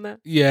spiritual than that.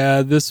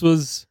 Yeah, this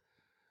was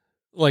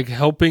like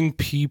helping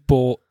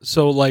people.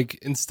 So like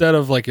instead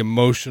of like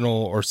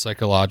emotional or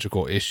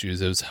psychological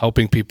issues, it was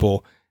helping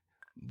people.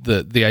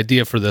 The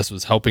idea for this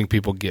was helping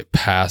people get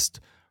past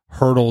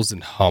hurdles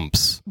and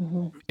humps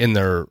in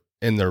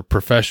their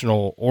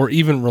professional or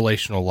even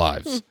relational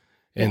lives.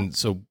 And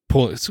so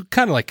it's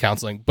kind of like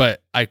counseling,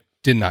 but I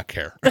did not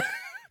care.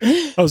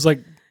 I was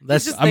like,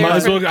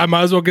 I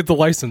might as well get the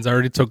license. I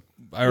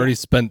already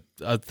spent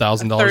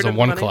 $1,000 on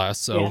one class,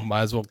 so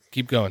might as well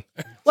keep going.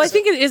 Well, I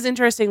think it is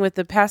interesting with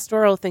the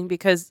pastoral thing,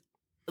 because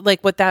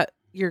like with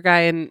your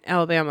guy in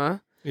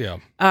Alabama,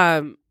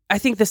 I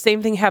think the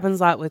same thing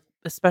happens a lot with,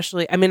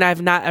 especially, I mean,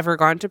 I've not ever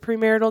gone to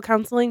premarital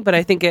counseling, but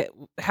I think it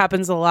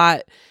happens a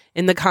lot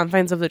in the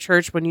confines of the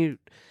church when you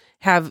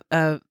have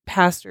a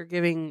pastor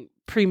giving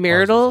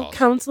premarital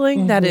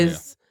counseling. That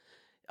is,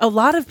 a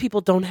lot of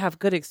people don't have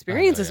good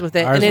experiences with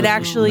it, and it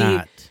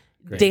actually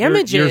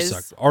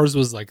damages. Ours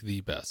was like the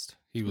best.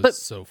 He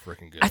was so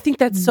freaking good. I think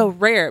that's so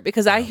rare,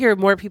 because I hear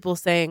more people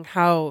saying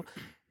how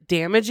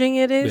damaging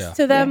it is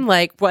to them,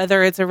 like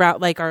whether it's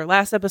around, like our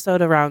last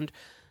episode, around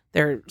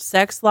their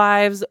sex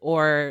lives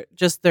or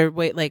just their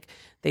way. Like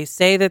they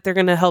say that they're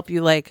going to help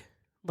you, like,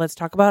 let's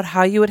talk about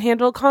how you would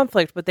handle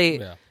conflict, but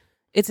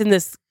it's in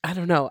this, I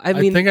don't know. I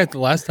mean, I think the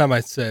last time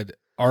I said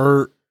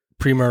our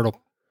premarital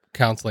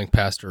counseling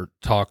pastor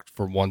talked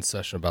for one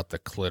session about the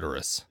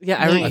clitoris.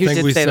 Yeah, I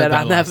think we said that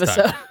on the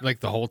episode. Time, like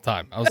the whole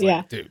time. I was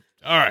like, dude,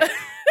 all right.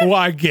 Well,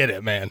 I get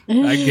it, man.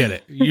 I get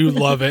it. You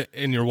love it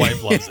and your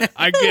wife loves it.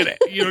 I get it.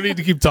 You don't need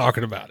to keep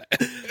talking about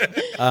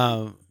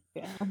it.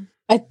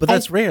 But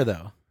that's rare,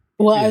 though.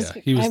 Well,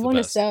 I want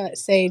to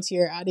say to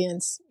your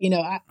audience,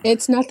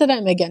 it's not that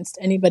I'm against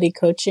anybody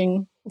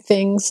coaching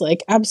things.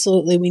 Like,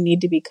 absolutely, we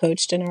need to be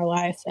coached in our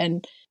life,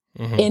 and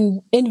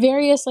in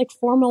various like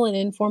formal and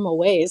informal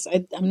ways.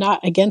 I'm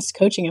not against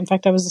coaching. In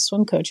fact, I was a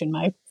swim coach in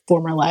my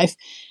former life.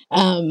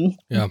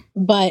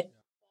 But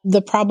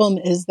the problem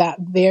is that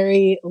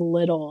very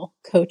little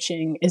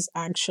coaching is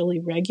actually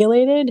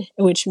regulated,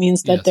 which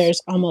means that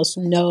there's almost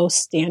no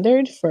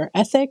standard for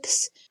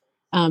ethics.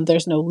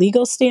 There's no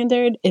legal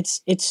standard.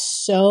 It's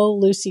so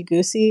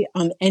loosey-goosey.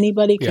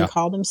 Anybody can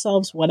call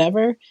themselves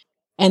whatever.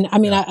 And I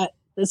mean,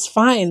 it's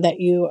fine that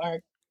you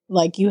are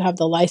like, you have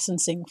the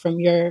licensing from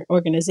your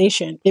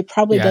organization. It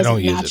probably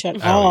doesn't match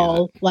at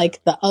all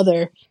like the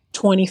other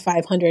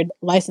 2,500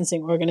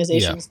 licensing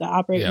organizations that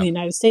operate in the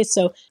United States.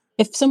 So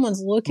if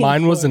someone's looking,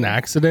 mine was an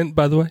accident,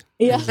 by the way.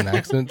 It was an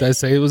accident. Did I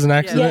say it was an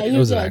accident? Yeah, it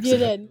was an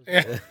accident.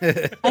 You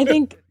did. I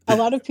think a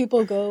lot of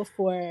people go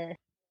for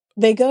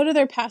they go to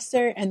their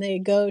pastor and they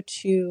go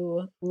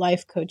to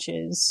life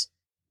coaches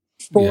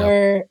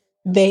for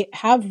they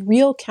have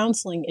real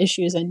counseling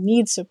issues and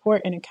need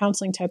support in a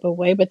counseling type of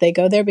way, but they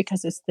go there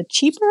because it's the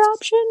cheaper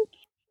option.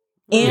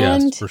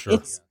 And yes, for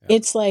sure.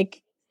 it's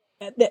like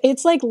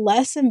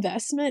less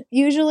investment,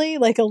 usually,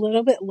 like a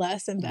little bit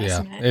less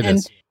investment. It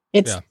is.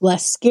 It's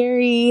less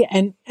scary.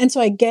 And so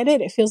I get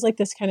it. It feels like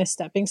this kind of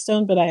stepping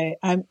stone, but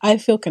I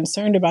feel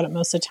concerned about it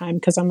most of the time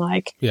because I'm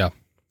like,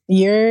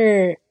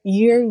 you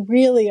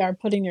really are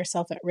putting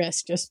yourself at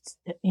risk, just,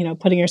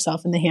 putting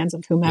yourself in the hands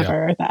of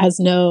whomever that has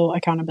no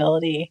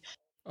accountability.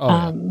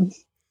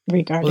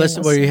 Regarding well, that's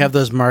where you have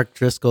those Mark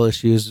Driscoll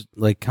issues,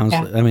 like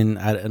counseling. I mean,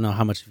 I don't know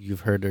how much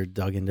you've heard or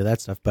dug into that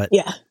stuff, but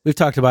we've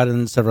talked about it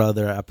in several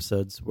other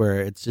episodes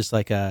where it's just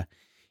like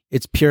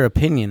it's pure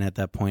opinion at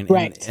that point,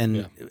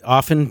 and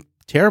often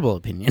terrible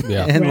opinion.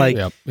 And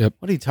what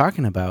are you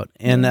talking about?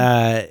 And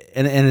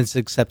and it's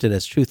accepted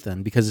as truth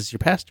then because it's your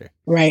pastor,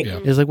 right?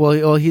 It's like,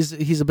 well,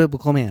 he's a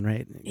biblical man,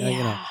 right?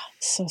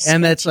 So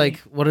and that's like,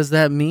 what does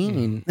that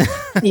mean?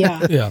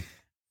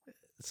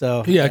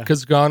 So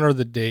because gone are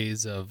the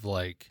days of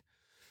like,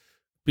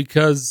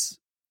 because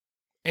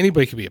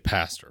anybody can be a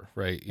pastor,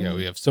 right? You know,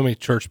 we have so many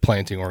church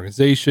planting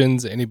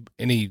organizations.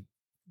 Any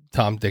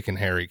Tom, Dick, and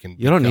Harry can.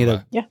 You don't need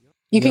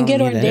you can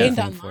get ordained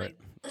online.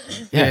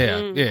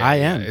 I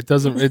am. It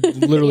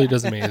literally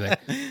doesn't mean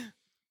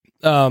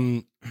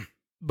anything.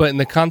 But in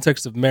the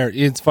context of marriage,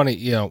 it's funny.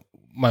 You know,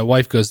 my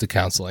wife goes to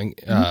counseling.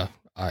 I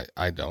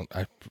don't.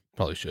 I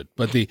probably should.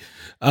 But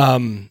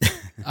I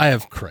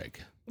have Craig.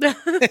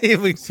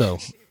 So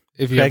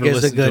if you Craig ever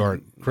listen to our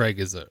Craig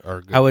is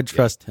our good, I would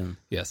trust him.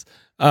 Yes.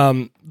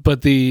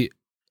 But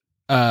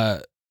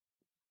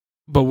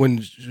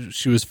when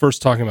she was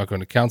first talking about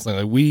going to counseling,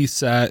 like we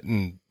sat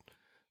and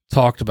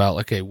talked about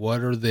like, okay,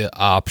 what are the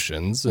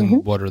options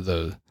and what are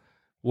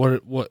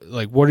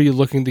you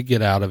looking to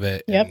get out of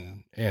it?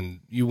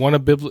 And you want a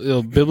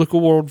biblical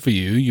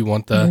worldview. You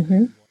want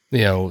the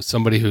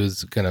somebody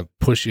who's going to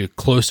push you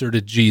closer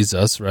to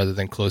Jesus rather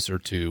than closer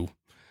to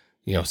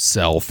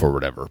self or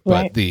whatever.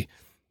 But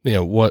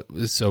there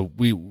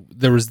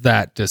was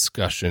that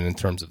discussion in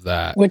terms of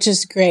that, which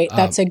is great.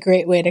 That's a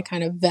great way to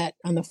kind of vet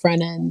on the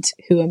front end.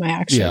 Who am I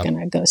actually going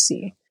to go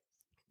see?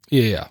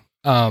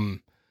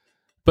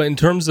 But in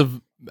terms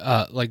of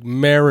like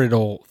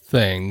marital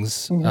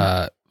things,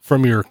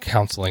 from your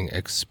counseling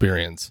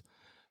experience,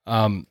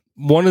 one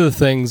of the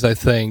things I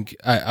think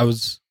I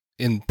was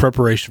in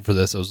preparation for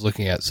this, I was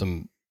looking at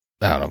some,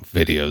 I don't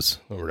know, videos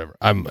or whatever.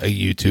 I'm a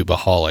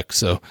YouTube-aholic,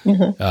 so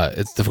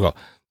it's difficult.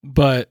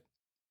 But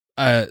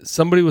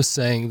somebody was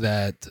saying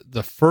that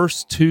the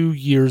first 2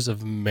 years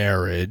of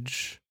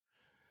marriage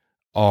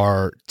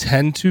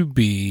tend to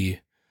be,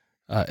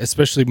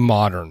 especially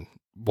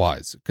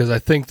modern-wise, because I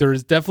think there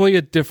is definitely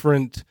a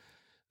different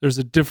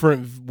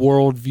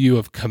worldview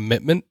of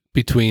commitment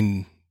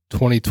between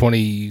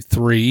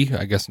 2023,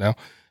 I guess now,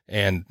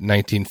 and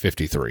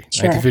 1953.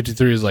 Sure.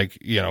 1953 is like,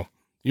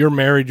 you're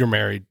married,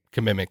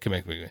 commitment.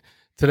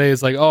 Today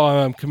is like,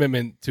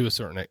 commitment to a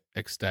certain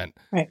extent.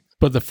 Right.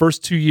 But the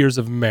first 2 years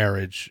of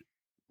marriage,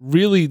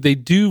 really, they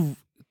do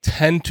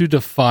tend to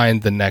define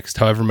the next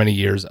however many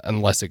years,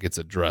 unless it gets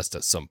addressed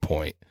at some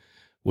point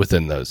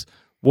within those.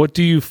 What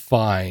do you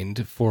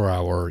find for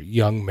our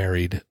young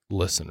married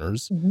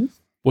listeners?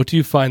 What do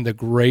you find the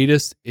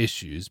greatest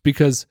issues?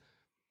 Because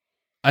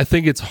I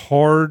think it's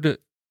hard,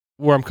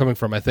 where I'm coming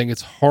from, I think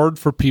it's hard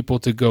for people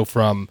to go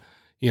from,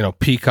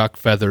 peacock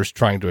feathers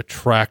trying to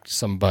attract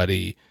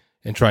somebody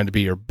and trying to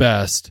be your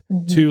best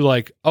to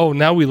like, oh,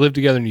 now we live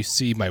together and you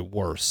see my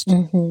worst.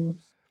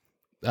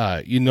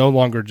 You no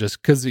longer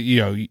just, because,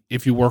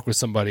 if you work with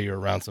somebody or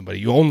around somebody,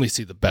 you only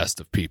see the best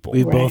of people.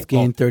 We both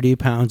gained 30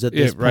 pounds at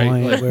this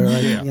point. Like, we're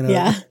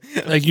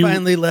like, like you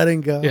finally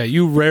letting go. Yeah,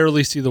 you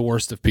rarely see the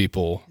worst of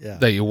people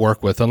that you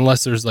work with,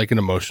 unless there's like an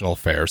emotional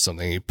affair or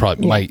something. You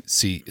probably might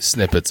see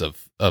snippets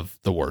of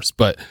the worst.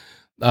 But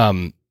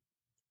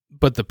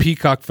the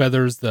peacock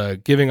feathers, the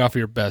giving off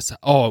your best.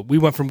 Oh, we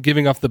went from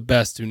giving off the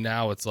best to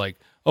now it's like,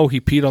 oh, he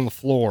peed on the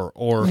floor,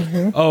 or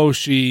oh,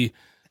 she,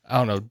 I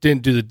don't know,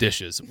 didn't do the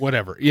dishes,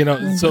 whatever.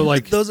 So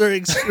like those are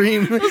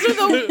extreme. Those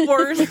are the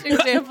worst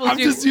examples. I'm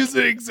just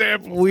using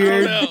examples.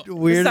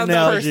 Weird sounds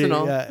analogy.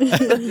 personal.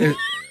 Yeah.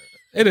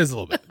 It is a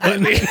little bit.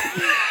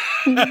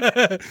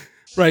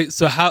 Right.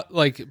 So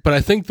but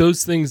I think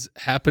those things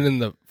happen in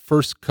the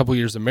first couple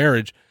years of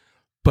marriage,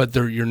 but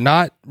you're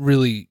not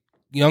really,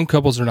 young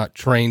couples are not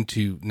trained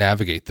to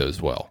navigate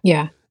those well.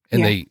 Yeah.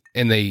 And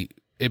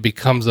it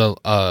becomes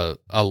a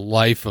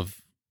life of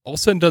all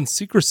said and done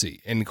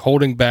secrecy and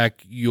holding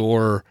back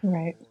your,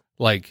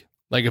 like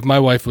if my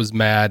wife was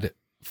mad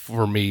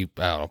for me,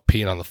 I don't know,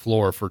 peeing on the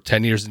floor for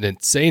 10 years and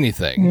didn't say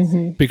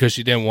anything because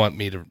she didn't want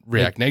me to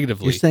react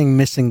negatively. You're saying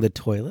missing the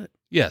toilet?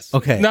 Yes.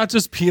 Okay. Not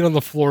just peeing on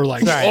the floor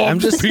like, sorry,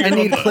 I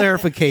need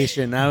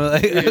clarification. I'm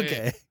like,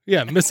 okay.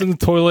 Yeah, missing the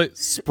toilet,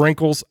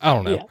 sprinkles, I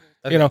don't know.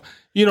 Yeah.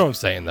 You know what I'm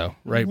saying though,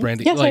 right,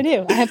 Brandi? Yes, I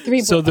do. I have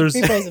three boys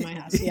in my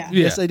house. Yeah.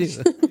 Yes, I do.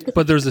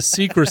 But there's a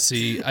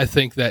secrecy, I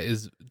think, that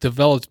is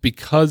developed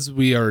because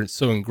we are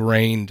so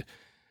ingrained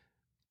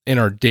in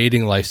our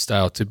dating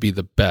lifestyle to be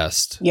the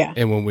best. Yeah.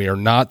 And when we are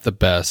not the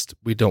best,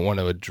 we don't want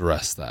to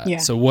address that. Yeah.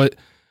 So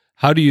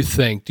how do you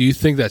think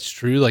that's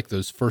true? Like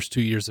those first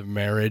 2 years of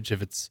marriage,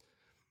 if it's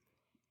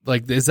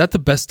like, is that the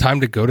best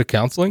time to go to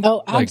counseling?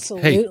 Oh, Like,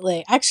 absolutely.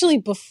 hey, Actually,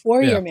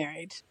 before Yeah. you're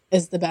married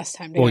is the best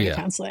time to go to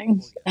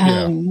counseling.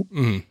 Yeah.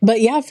 But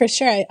yeah, for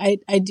sure.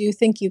 I do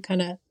think you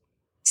kind of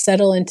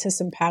settle into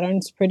some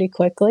patterns pretty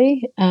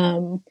quickly.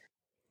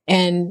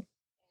 And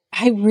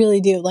I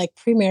really do. Like,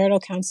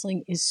 premarital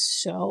counseling is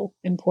so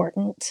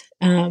important.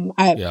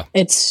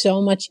 It's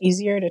so much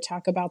easier to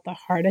talk about the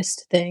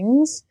hardest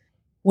things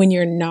when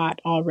you're not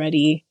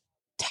already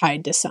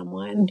tied to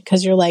someone,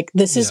 because you're like,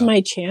 this is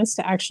my chance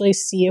to actually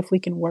see if we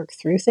can work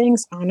through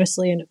things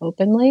honestly and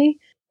openly,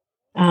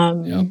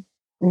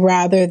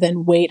 rather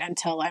than wait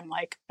until I'm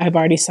like, I've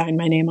already signed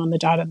my name on the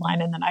dotted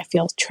line and then I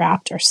feel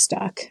trapped or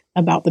stuck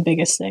about the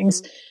biggest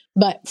things.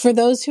 But for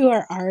those who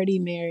are already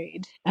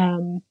married,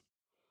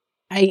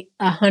 I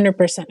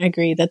 100%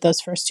 agree that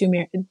those first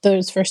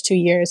 2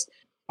 years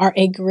are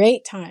a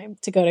great time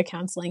to go to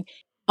counseling.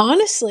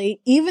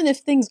 Honestly, even if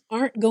things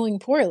aren't going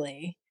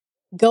poorly,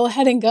 go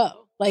ahead and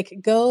go. Like,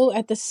 go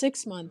at the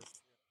 6-month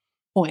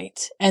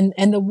point and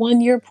the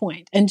 1 year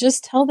point, and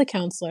just tell the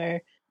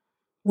counselor,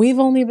 we've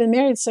only been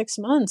married 6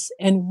 months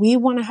and we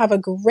want to have a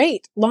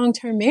great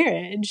long-term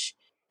marriage.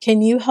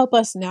 Can you help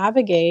us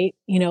navigate,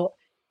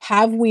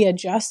 have we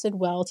adjusted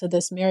well to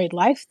this married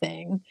life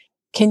thing?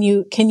 Can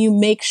you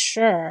make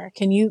sure,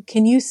 can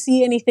you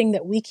see anything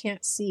that we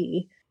can't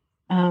see?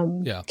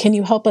 Can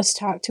you help us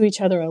talk to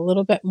each other a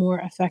little bit more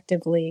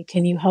effectively?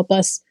 Can you help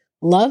us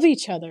love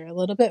each other a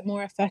little bit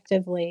more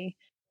effectively?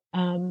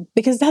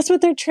 Because that's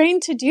what they're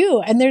trained to do.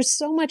 And there's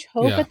so much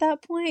hope at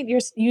that point.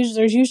 There's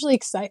usually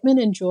excitement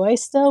and joy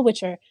still,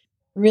 which are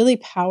really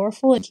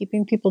powerful in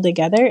keeping people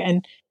together.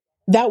 And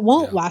that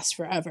won't last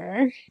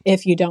forever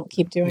if you don't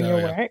keep doing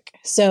your work.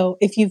 So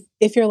if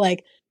you're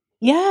like,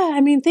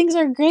 things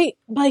are great,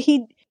 but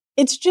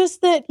it's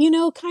just that,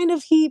 kind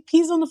of he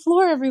pees on the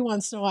floor every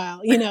once in a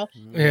while,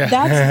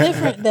 that's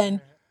different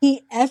than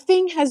he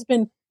effing has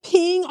been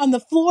peeing on the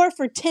floor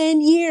for 10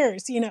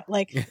 years,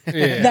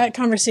 that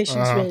conversation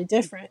is really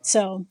different.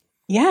 So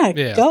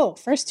go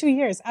first 2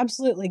 years.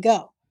 Absolutely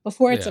go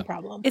before it's a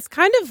problem. It's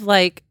kind of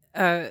like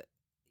an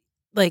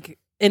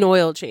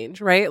oil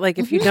change, right? Like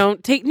if you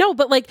don't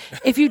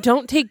if you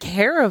don't take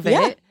care of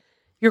it,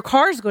 your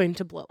car's going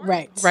to blow.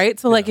 Right.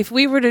 So like if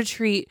we were to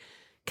treat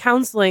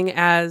counseling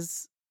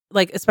as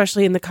like,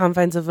 especially in the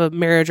confines of a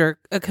marriage or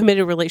a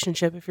committed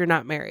relationship, if you're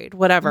not married,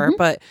 whatever,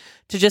 but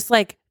to just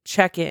like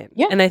check in.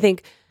 Yeah. And I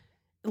think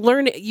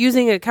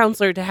using a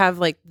counselor to have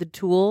like the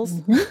tools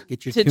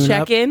Get your to tune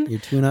check up, in. your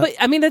tune up. But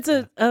I mean, it's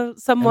a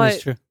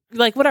somewhat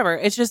like whatever.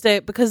 It's just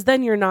because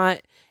then you're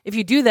not, if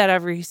you do that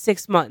every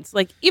 6 months,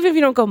 like even if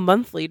you don't go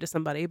monthly to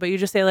somebody, but you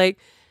just say like,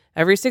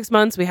 every 6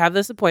 months we have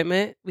this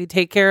appointment, we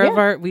take care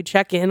of we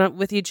check in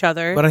with each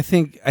other. But I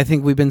think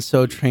we've been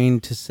so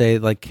trained to say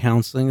like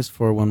counseling is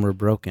for when we're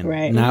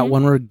broken, not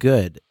when we're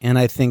good. And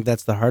I think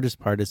that's the hardest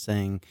part, is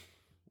saying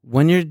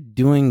when you're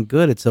doing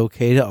good, it's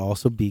okay to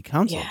also be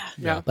counseled.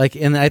 Yeah. Like,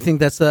 and I think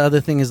that's the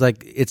other thing, is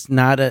like, it's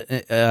not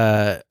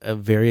a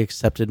very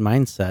accepted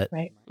mindset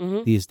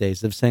these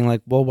days of saying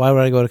like, well, why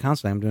would I go to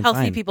counseling? I'm doing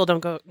healthy fine. people don't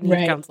go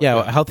need counseling.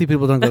 Yeah, healthy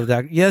people don't go to the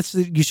doctor. Yes,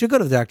 you should go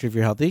to the doctor if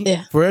you're healthy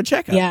for a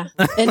checkup. Yeah.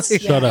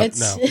 Shut up.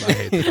 No, I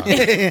hate the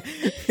doctor.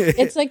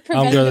 It's like I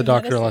don't go to the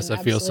doctor medicine, unless I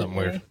feel something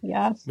weird.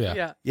 Yeah.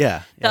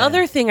 The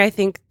other thing I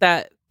think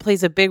that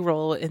plays a big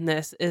role in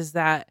this is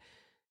that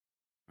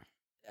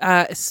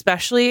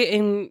especially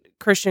in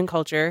Christian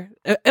culture,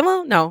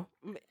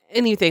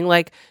 anything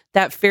like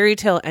that fairy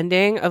tale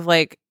ending of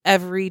like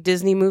every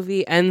Disney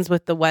movie ends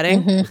with the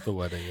wedding. With the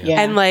wedding,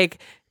 and like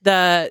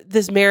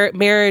this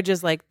marriage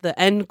is like the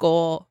end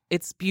goal.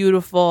 It's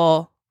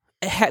beautiful.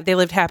 They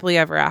lived happily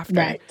ever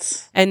after,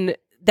 and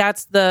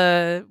that's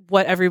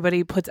what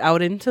everybody puts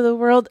out into the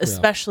world,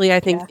 especially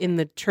I think in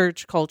the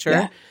church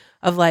culture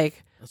of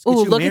like,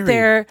 oh, look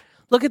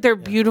at their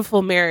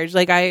beautiful marriage.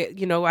 Like I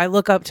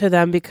look up to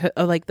them because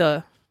of like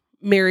the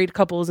married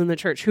couples in the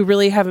church who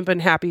really haven't been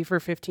happy for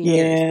 15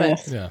 years,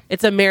 but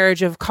it's a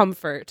marriage of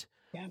comfort.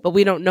 But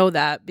we don't know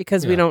that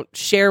because we don't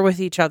share with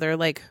each other.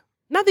 Like,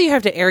 not that you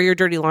have to air your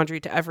dirty laundry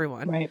to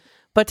everyone,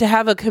 but to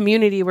have a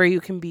community where you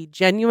can be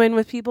genuine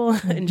with people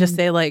and just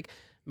say like,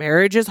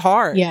 marriage is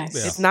hard.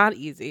 It's not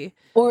easy.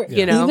 Or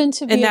even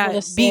to be able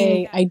to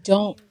say, I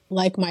don't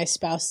like my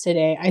spouse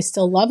today. I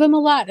still love him a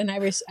lot and I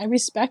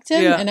respect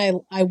him and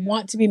I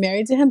want to be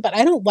married to him, but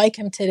I don't like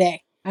him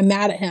today. I'm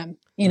mad at him.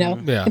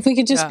 If we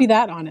could just be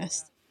that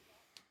honest.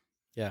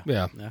 Yeah.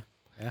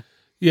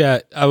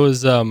 I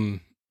was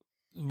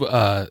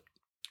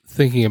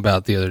thinking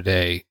about the other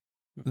day,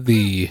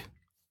 what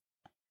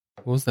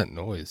was that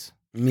noise?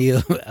 Me,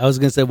 I was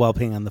going to say while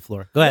peeing on the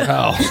floor. Go ahead.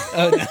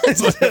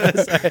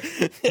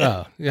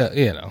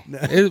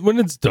 When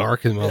it's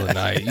dark in the middle of the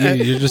night,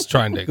 you're just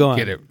trying to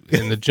get it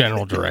in the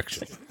general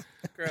direction.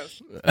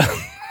 Gross.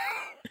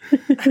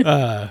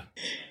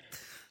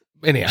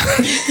 anyhow.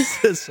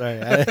 Sorry,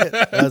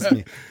 that was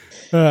me.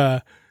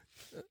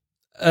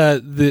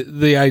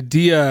 The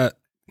idea,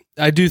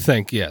 I do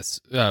think,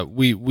 yes,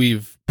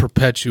 we've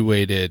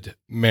perpetuated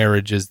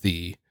marriage as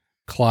the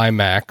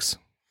climax,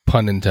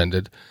 pun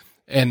intended,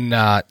 and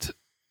not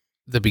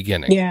the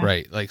beginning,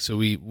 right? Like, so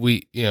we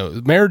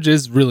marriage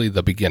is really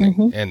the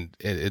beginning, and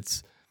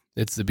it's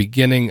the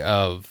beginning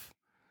of,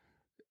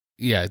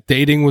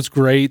 dating was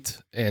great,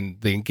 and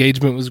the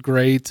engagement was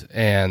great,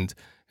 and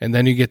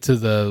then you get to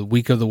the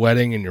week of the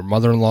wedding, and your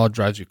mother-in-law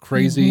drives you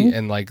crazy,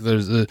 and like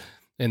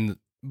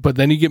but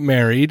then you get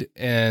married,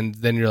 and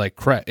then you're like,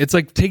 crap. It's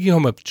like taking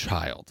home a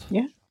child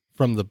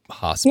from the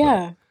hospital.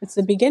 Yeah, it's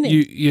the beginning.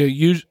 You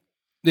usually,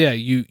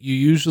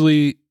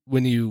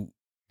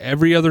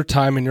 every other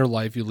time in your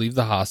life, you leave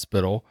the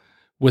hospital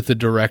with the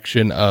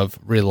direction of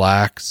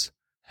relax,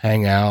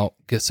 hang out,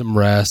 get some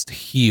rest,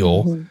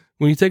 heal.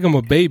 When you take home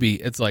a baby,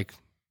 it's like,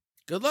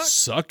 good luck,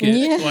 suck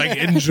it, like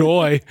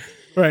enjoy.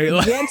 Right,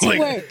 get to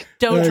work.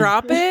 Don't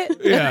drop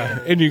it. Yeah,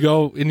 and you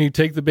go and you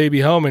take the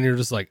baby home, and you're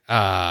just like,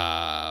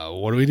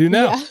 what do we do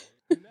now? Yeah.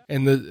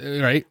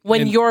 And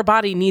when your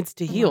body needs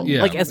to heal,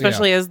 like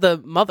especially as the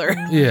mother.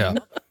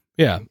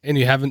 Yeah, and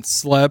you haven't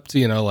slept.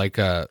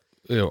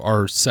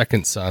 Our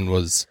second son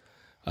was,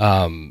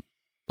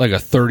 like a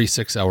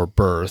 36-hour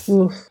birth,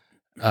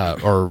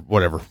 or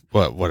whatever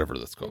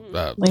that's called,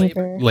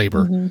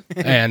 labor,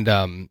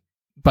 and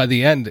by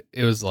the end,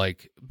 it was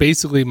like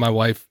basically my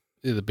wife.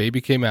 The baby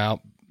came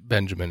out.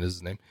 Benjamin is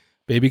his name.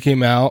 Baby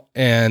came out,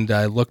 and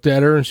I looked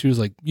at her, and she was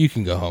like, "You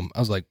can go home." I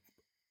was like,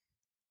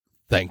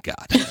 "Thank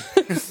God."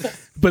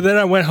 But then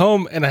I went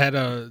home, and I had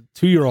a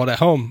 2-year-old at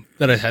home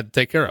that I had to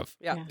take care of.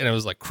 Yeah. And it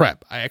was like,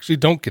 crap, I actually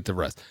don't get to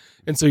rest.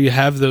 And so you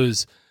have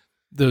those,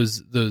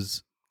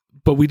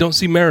 but we don't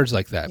see marriage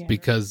like that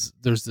because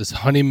there's this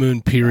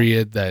honeymoon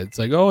period that it's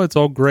like, oh, it's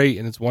all great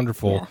and it's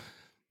wonderful. Yeah.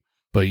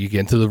 But you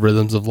get into the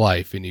rhythms of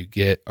life, and you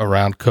get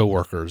around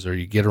coworkers, or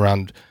you get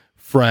around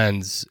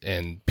friends,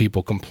 and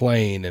people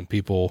complain, and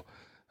people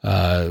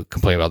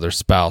complain about their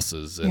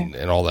spouses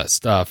and all that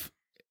stuff.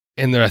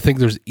 And I think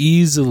there's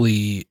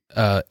easily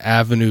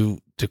avenue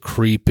to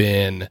creep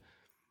in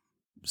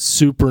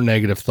super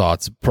negative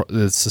thoughts,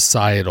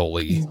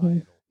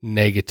 societally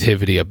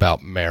negativity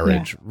about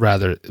marriage,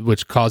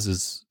 which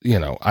causes,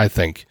 I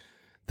think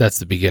that's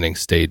the beginning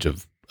stage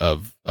of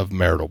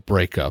marital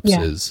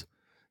breakups is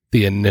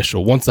the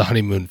initial, once the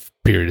honeymoon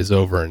period is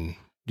over and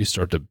you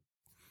start to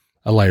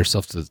allow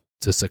yourself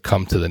to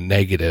succumb to the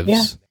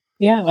negatives.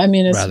 Yeah. I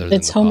mean,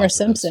 it's Homer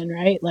Simpson,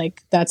 right?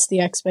 Like that's the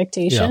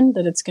expectation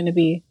that it's going to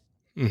be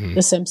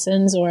the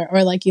Simpsons, or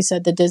like you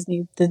said, the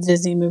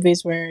Disney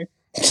movies where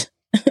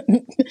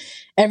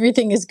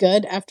everything is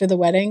good after the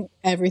wedding,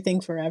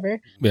 everything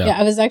forever. Yeah.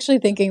 I was actually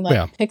thinking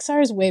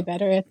Pixar is way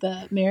better at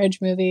the marriage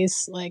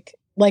movies. Like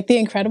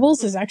The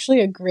Incredibles is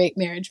actually a great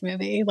marriage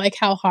movie. Like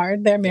how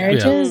hard their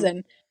marriage is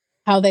and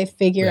how they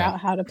figure out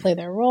how to play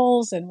their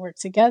roles and work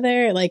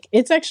together. Like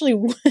it's actually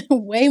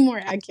way more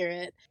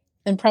accurate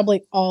than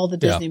probably all the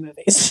Disney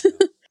movies.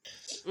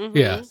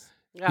 Yeah.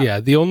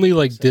 The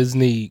only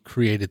Disney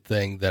created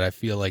thing that I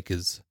feel like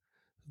is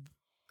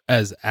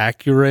as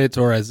accurate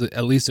or as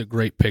at least a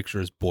great picture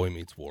is Boy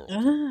Meets World.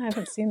 I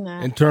haven't seen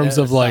that. In terms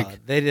of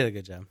they did a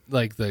good job.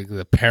 Like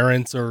the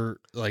parents are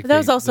like, but that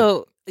was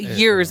also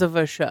years of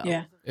a show.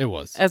 Yeah, it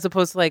was, as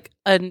opposed to like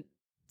a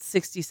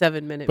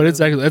 67-minute. But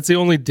movie. That's the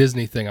only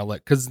Disney thing I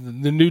like, because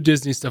the new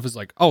Disney stuff is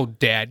like, oh,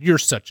 Dad, you're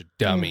such a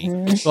dummy.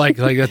 Like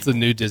that's the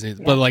new Disney.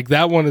 But like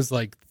that one is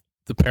like,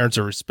 the parents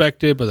are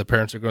respected, but the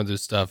parents are going through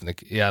stuff. And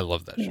I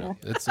love that show.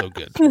 It's so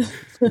good.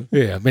 But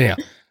anyhow.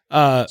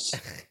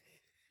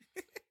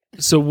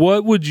 So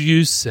what would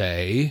you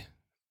say,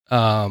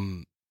 have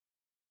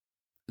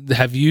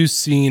you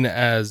seen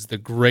as the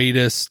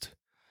greatest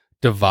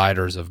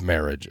dividers of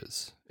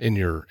marriages in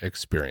your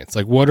experience?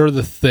 Like, what are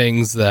the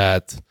things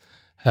that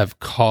have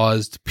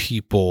caused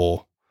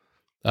people,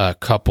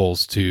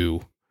 couples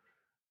to,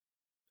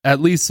 at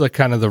least like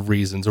kind of the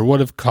reasons, or what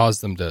have caused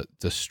them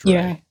to stray?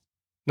 Yeah.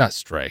 Not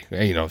stray,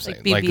 you know what I'm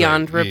saying? Be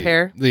beyond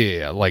repair?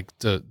 Yeah, like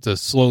to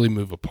slowly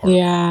move apart.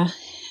 Yeah.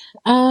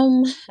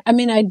 I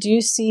mean, I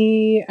do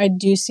see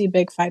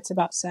big fights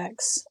about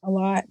sex a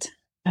lot.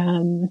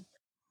 And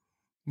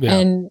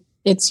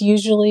it's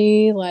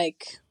usually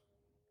like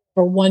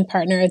for one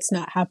partner, it's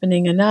not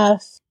happening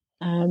enough.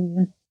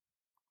 Wonder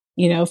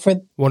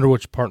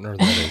which partner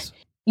that is.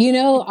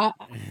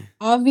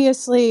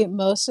 Obviously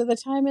most of the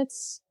time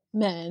it's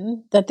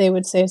men that they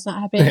would say it's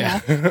not happening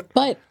enough.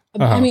 But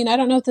I mean, I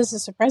don't know if this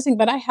is surprising,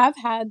 but I have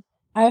had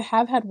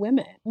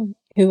women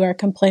who are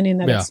complaining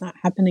that it's not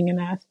happening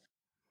enough.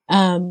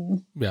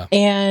 And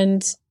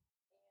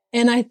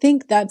I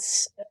think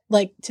that's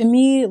like, to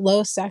me,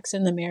 low sex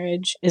in the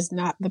marriage is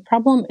not the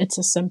problem. It's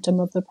a symptom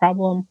of the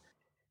problem.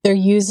 They're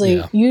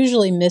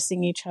usually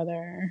missing each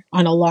other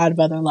on a lot of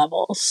other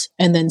levels.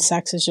 And then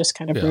sex is just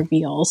kind of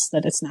reveals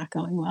that it's not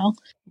going well.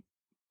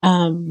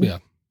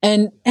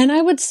 And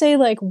I would say,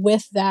 like,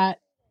 with that,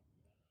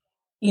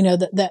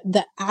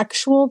 the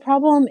actual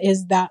problem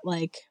is that,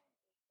 like,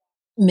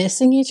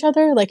 missing each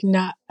other, like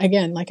not,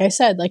 again, like I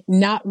said, like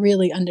not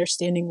really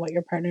understanding what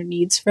your partner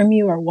needs from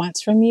you or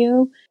wants from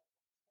you,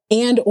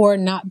 and or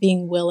not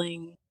being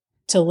willing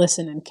to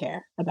listen and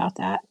care about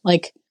that.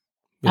 Like,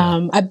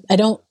 I'm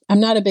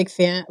not a big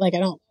fan. Like, I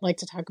don't like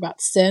to talk about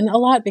sin a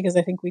lot because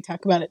I think we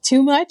talk about it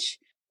too much.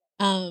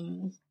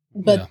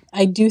 But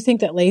I do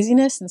think that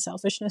laziness and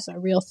selfishness are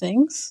real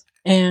things.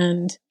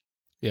 And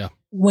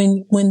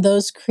when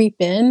those creep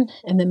in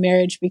and the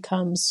marriage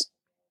becomes,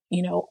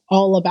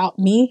 all about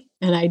me,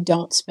 and I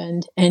don't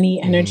spend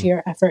any energy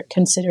or effort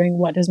considering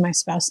what does my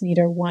spouse need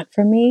or want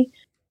from me,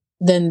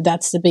 then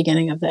that's the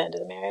beginning of the end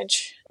of the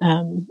marriage.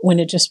 When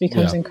it just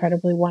becomes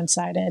incredibly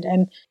one-sided.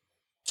 And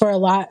for a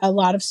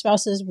lot of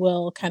spouses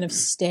will kind of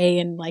stay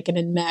in like an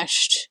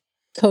enmeshed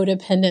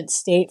codependent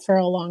state for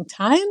a long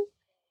time.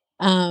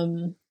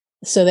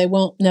 So they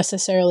won't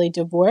necessarily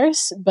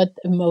divorce, but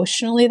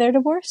emotionally they're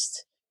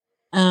divorced.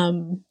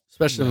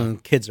 Especially when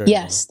kids are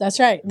Yes, that's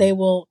right. They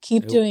will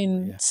keep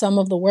doing some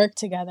of the work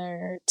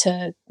together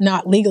to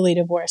not legally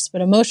divorce,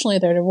 but emotionally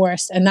they're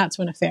divorced. And that's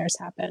when affairs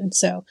happen.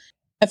 So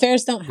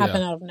affairs don't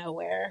happen out of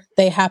nowhere.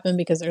 They happen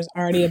because there's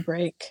already a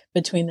break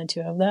between the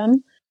two of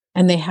them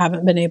and they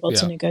haven't been able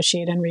to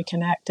negotiate and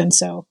reconnect. And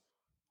so,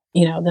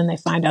 then they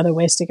find other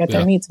ways to get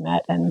their needs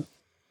met, and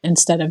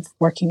instead of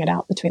working it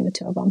out between the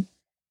two of them.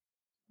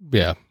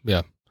 Yeah.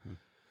 Yeah.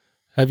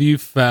 Have you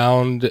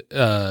found,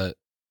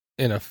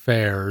 in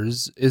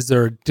affairs, is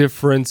there a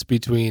difference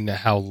between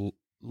how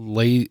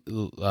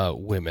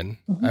women,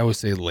 I always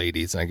say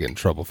ladies and I get in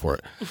trouble for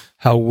it,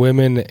 how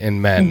women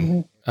and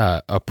men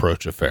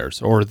approach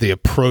affairs, or the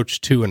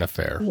approach to an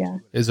affair? Yeah.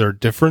 Is there a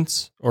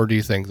difference, or do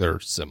you think they're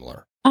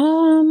similar?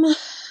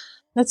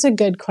 That's a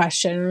good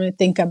question. When I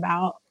think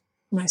about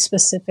my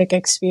specific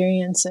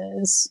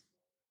experiences.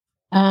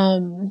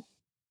 I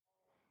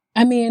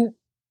mean,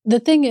 the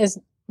thing is,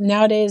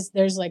 nowadays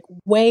there's like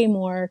way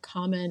more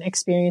common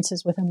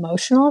experiences with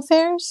emotional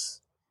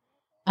affairs,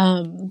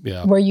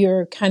 where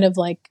you're kind of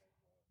like,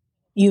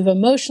 you've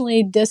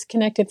emotionally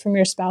disconnected from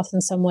your spouse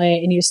in some way,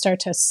 and you start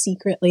to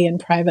secretly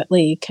and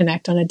privately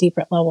connect on a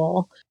deeper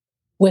level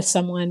with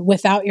someone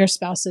without your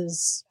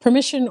spouse's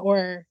permission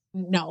or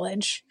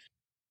knowledge.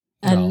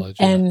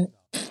 And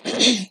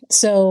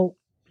so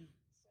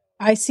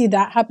I see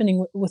that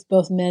happening with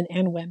both men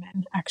and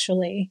women,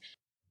 actually.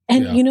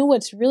 And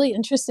what's really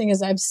interesting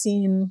is I've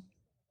seen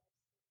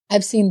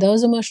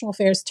those emotional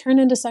affairs turn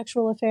into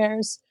sexual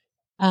affairs.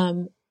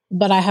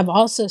 But I have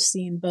also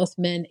seen both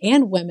men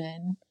and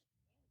women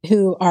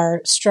who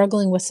are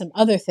struggling with some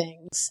other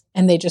things,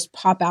 and they just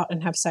pop out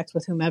and have sex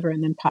with whomever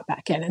and then pop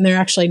back in. And they're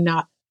actually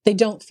they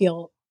don't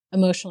feel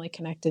emotionally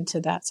connected to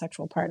that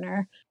sexual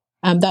partner.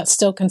 That's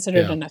still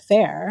considered an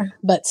affair,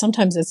 but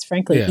sometimes it's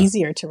frankly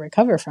easier to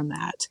recover from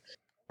that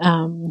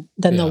than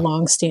the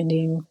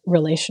long-standing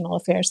relational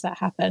affairs that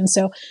happen.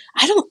 So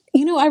I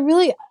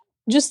really,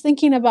 just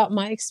thinking about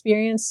my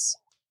experience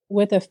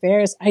with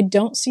affairs, I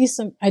don't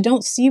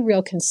see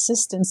real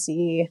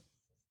consistency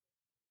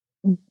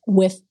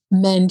with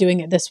men doing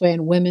it this way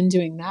and women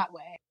doing that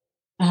way.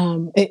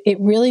 It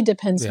really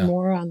depends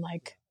more on,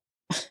 like,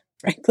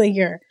 frankly,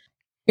 your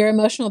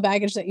emotional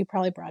baggage that you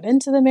probably brought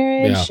into the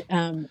marriage,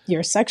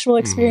 your sexual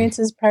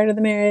experiences prior to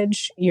the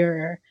marriage,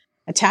 your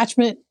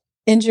attachment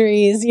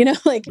injuries,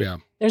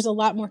 there's a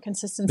lot more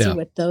consistency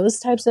with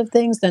those types of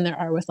things than there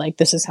are with, like,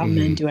 this is how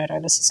men do it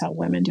or this is how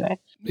women do it.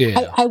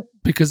 Yeah.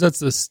 Because that's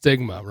the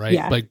stigma, right?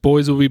 Yeah. Like,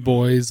 boys will be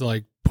boys,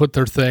 like, put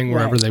their thing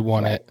wherever they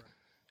want it.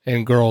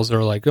 And girls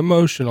are, like,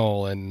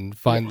 emotional and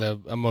find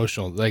the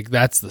emotional, like,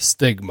 that's the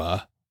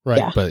stigma, right?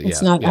 Yeah, but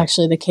it's not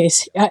actually the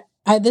case. I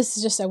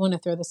want to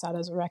throw this out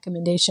as a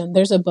recommendation.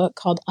 There's a book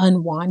called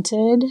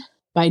Unwanted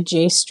by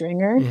Jay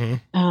Stringer.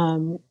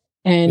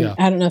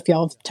 I don't know if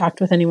y'all have talked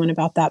with anyone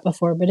about that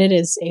before, but it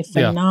is a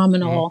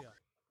phenomenal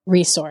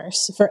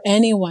resource for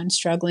anyone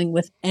struggling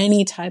with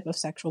any type of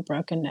sexual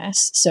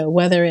brokenness. So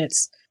whether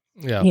it's,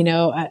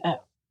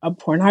 a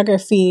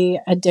pornography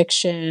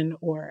addiction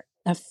or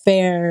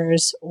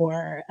affairs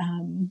or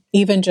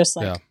even just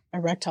like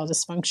erectile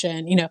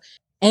dysfunction,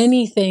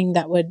 anything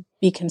that would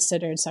be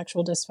considered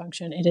sexual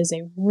dysfunction. It is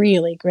a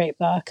really great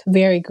book,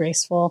 very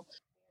graceful,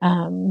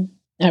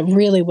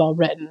 really well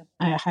written.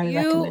 I highly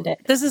recommend it.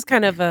 This is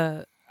kind of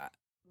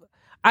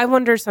I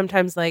wonder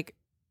sometimes, like,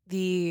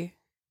 I'm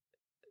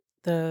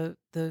trying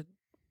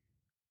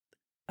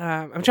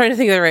to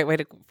think of the right way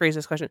to phrase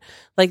this question.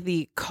 Like,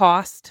 the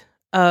cost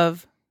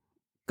of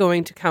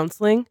going to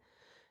counseling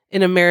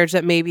in a marriage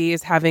that maybe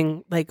is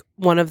having, like,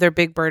 one of their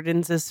big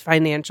burdens is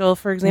financial,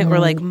 for example, or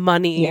like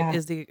money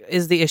is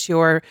the issue,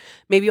 or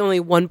maybe only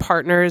one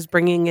partner is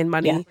bringing in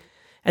money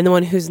and the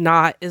one who's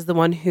not is the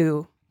one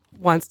who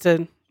wants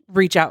to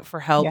reach out for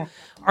help. Yeah.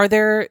 Are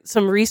there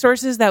some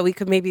resources that we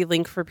could maybe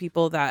link for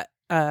people that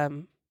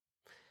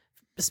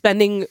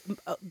spending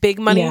big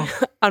money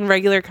on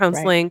regular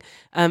counseling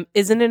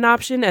isn't an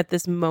option at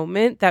this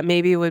moment that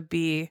maybe would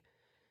be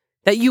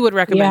that you would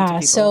recommend to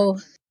people? So,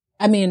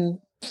 I mean,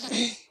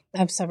 I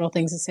have several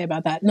things to say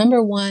about that.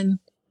 Number one,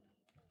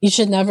 you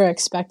should never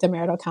expect a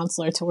marital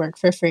counselor to work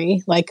for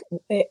free. Like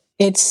it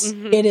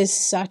is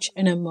such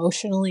an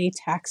emotionally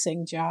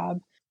taxing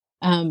job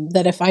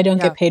that if I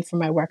don't get paid for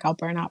my work, I'll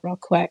burn out real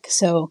quick.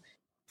 So,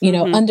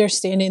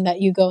 understanding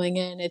that you going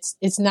in,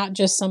 it's not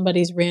just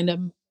somebody's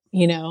random,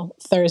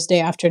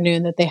 Thursday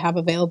afternoon that they have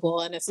available,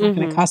 and it's not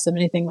going to cost them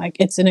anything. Like,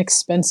 it's an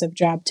expensive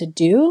job to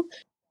do.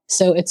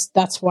 So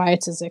that's why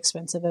it's as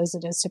expensive as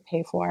it is to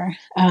pay for.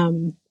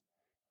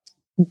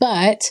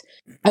 But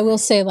I will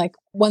say, like,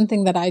 one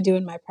thing that I do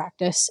in my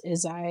practice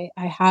is I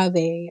have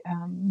a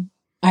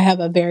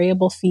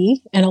variable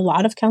fee, and a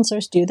lot of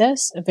counselors do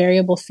this, a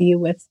variable fee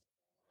with,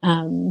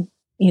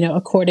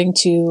 according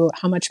to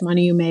how much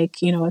money you make,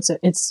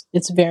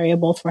 it's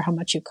variable for how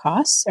much you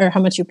cost or how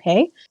much you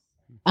pay.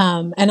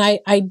 And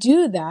I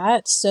do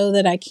that so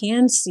that I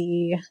can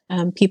see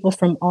people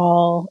from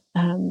all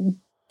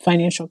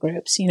financial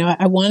groups.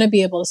 I want to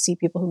be able to see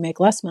people who make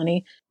less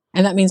money.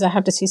 And that means I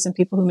have to see some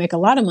people who make a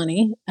lot of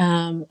money.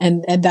 And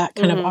that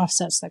kind of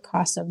offsets the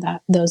cost of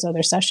those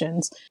other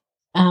sessions.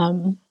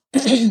 And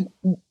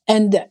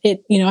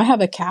I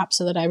have a cap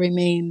so that I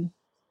remain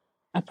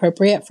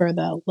appropriate for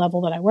the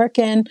level that I work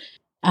in.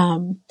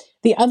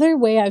 The other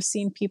way I've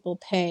seen people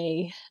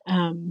pay,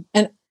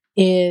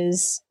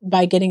 is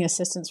by getting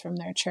assistance from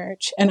their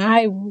church. And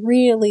I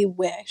really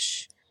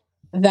wish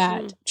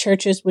that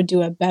churches would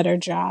do a better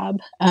job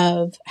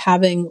of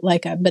having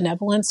like a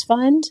benevolence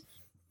fund,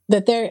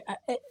 that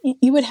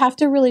you would have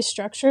to really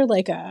structure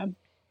like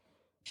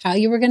how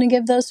you were going to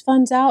give those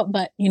funds out.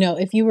 But,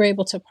 if you were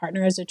able to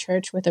partner as a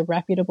church with a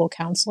reputable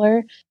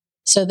counselor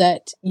so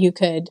that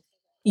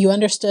you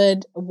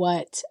understood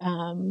what,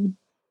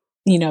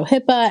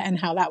 HIPAA and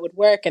how that would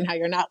work, and how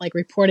you're not like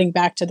reporting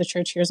back to the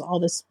church, here's all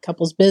this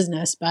couple's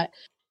business, but,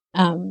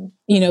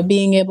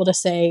 being able to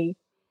say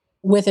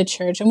with a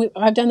church, and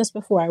I've done this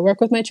before, I work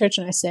with my church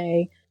and I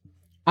say,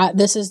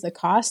 this is the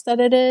cost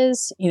that it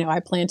is, I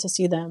plan to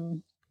see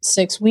them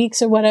 6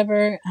 weeks or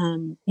whatever.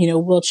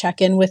 We'll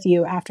check in with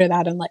you after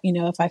that and let you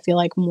know if I feel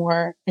like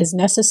more is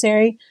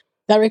necessary.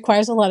 That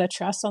requires a lot of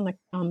trust on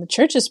the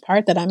church's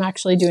part that I'm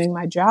actually doing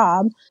my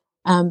job.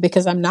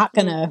 Because I'm not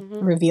going to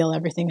reveal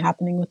everything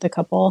happening with the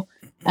couple.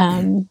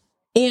 And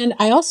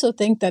I also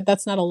think that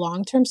that's not a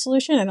long-term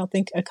solution. I don't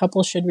think a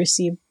couple should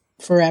receive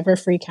forever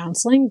free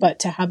counseling, but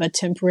to have a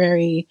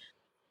temporary,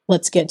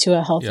 let's get to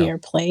a healthier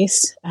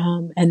place.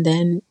 And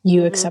then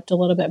you accept a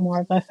little bit more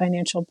of a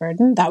financial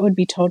burden. That would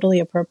be totally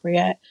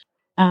appropriate.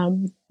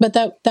 But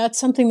that's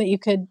something that you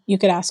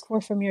could ask for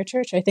from your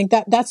church. I think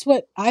that's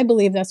what I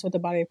believe. That's what the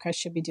body of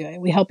Christ should be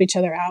doing. We help each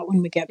other out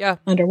when we get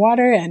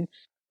underwater, and,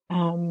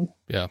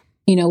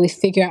 we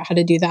figure out how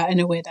to do that in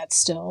a way that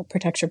still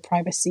protects your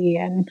privacy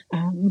and,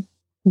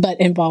 but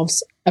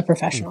involves a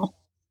professional.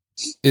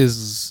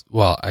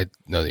 I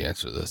know the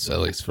answer to this, at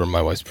least from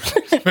my wife's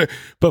perspective,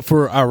 but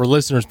for our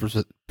listeners'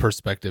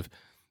 perspective,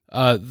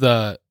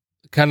 the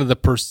kind of the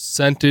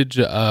percentage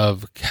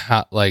of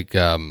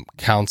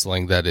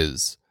counseling that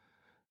is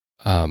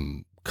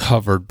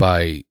covered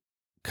by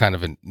kind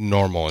of a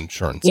normal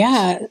insurance.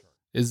 Yeah.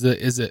 Is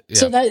it? Yeah.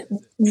 So that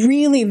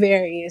really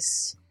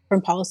varies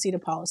from policy to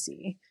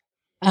policy.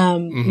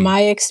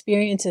 My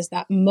experience is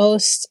that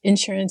most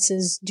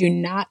insurances do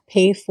not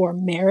pay for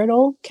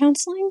marital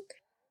counseling.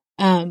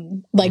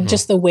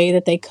 Just the way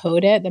that they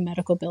code it, the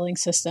medical billing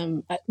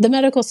system, the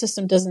medical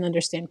system doesn't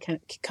understand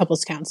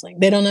couples counseling.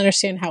 They don't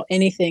understand how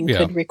anything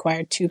could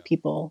require two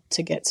people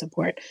to get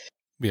support.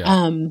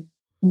 Yeah.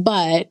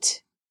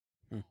 But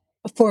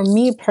for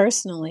me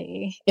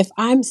personally, if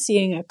I'm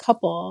seeing a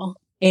couple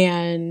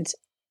and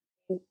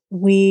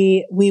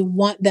we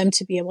want them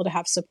to be able to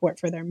have support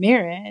for their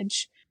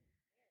marriage,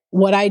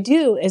 what I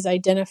do is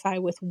identify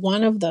with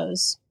one of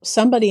those.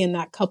 Somebody in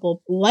that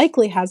couple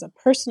likely has a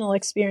personal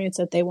experience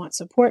that they want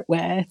support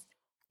with,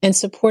 and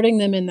supporting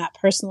them in that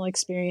personal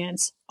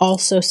experience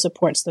also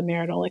supports the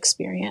marital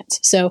experience.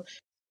 So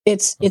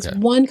it's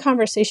one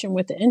conversation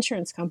with the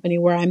insurance company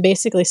where I'm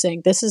basically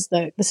saying, this is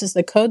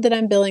the code that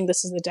I'm billing.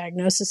 This is the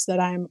diagnosis that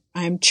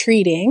I'm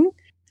treating,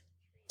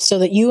 so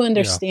that you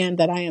understand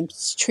that I am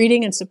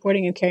treating and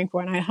supporting and caring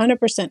for. And I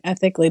 100%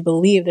 ethically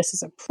believe this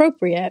is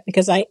appropriate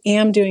because I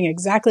am doing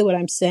exactly what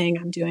I'm saying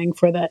I'm doing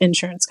for the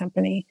insurance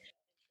company.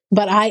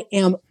 But I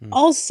am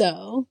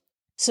also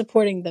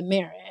supporting the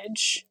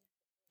marriage.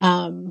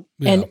 And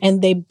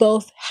they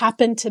both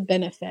happen to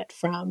benefit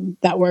from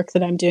that work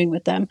that I'm doing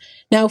with them.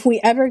 Now, if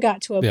we ever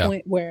got to a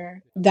point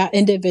where that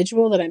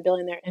individual that I'm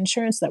billing their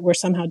insurance, that we're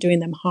somehow doing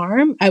them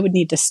harm, I would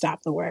need to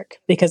stop the work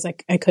because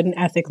I couldn't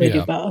ethically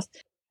do both.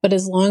 But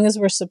as long as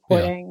we're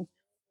supporting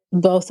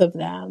both of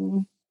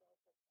them,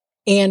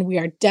 and we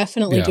are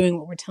definitely doing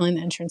what we're telling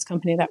the insurance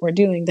company that we're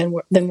doing, then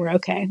we're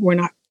okay. We're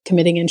not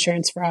committing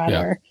insurance fraud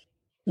or,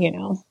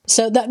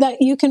 so that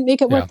you can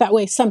make it work that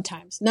way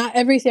sometimes. Not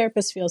every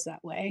therapist feels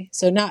that way.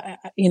 So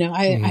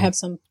I have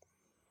some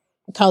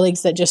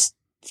colleagues that just,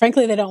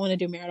 frankly, they don't want to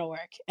do marital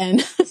work.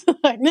 And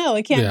like, no,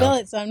 I can't bill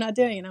it, so I'm not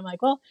doing it. And I'm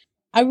like, well,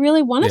 I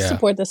really want to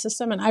support the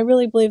system. And I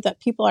really believe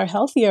that people are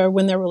healthier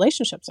when their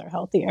relationships are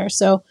healthier.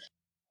 So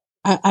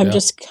I'm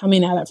just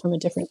coming at it from a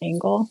different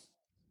angle.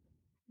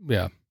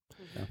 Yeah.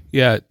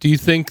 Yeah. Do you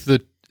think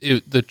that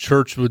the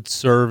church would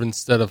serve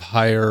instead of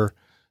hire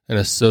an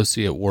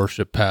associate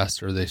worship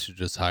pastor, they should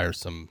just hire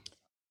some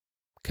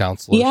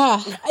counselors?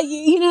 Yeah.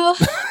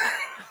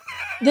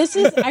 This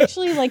is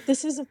actually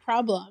this is a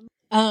problem.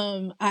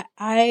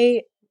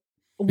 I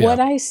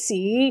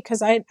see,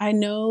 because I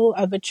know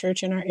of a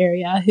church in our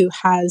area who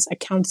has a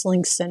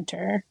counseling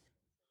center.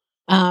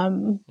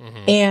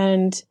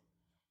 And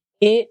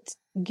it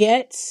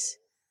gets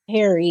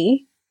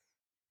hairy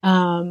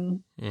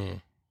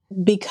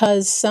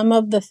because some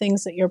of the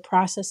things that you're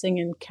processing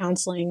in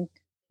counseling,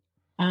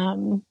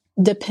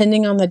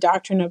 depending on the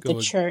doctrine of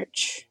the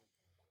church,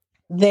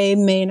 they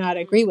may not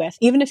agree with.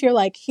 Even if you're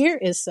like, here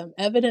is some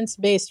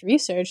evidence-based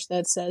research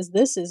that says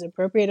this is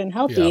appropriate and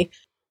healthy,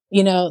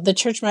 the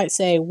church might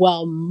say,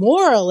 well,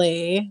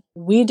 morally,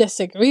 we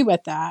disagree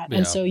with that.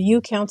 And so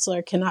you,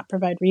 counselor, cannot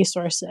provide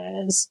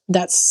resources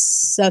that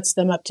sets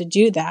them up to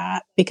do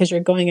that because you're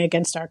going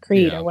against our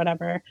creed or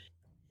whatever.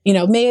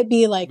 May it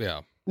be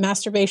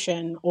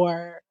masturbation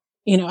or,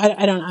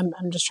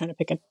 I'm just trying to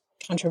pick a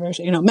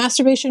controversial,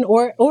 masturbation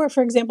or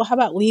for example, how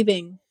about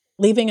leaving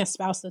a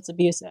spouse that's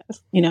abusive?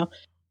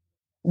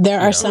 There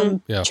are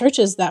some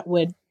churches that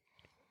would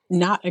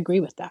not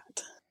agree with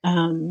that.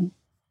 And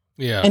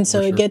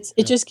so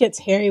it just gets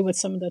hairy with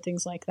some of the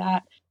things like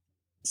that.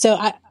 So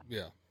I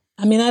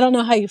don't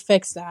know how you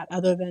fix that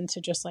other than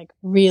to just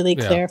really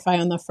clarify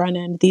on the front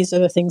end. These are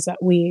the things that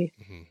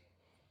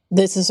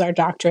this is our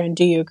doctrine.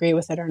 Do you agree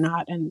with it or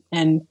not?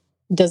 And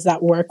does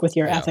that work with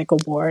your ethical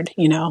board?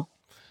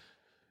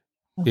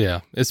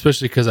 Yeah.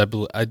 Especially because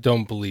I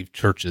don't believe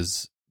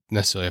churches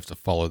necessarily have to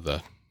follow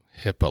the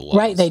HIPAA laws.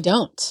 Right. They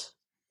don't.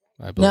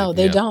 No,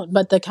 they don't.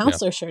 But the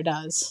counselor sure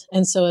does.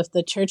 And so if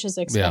the church is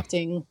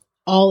expecting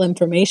all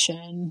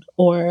information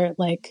or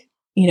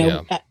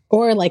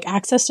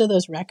access to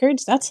those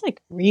records, that's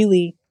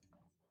really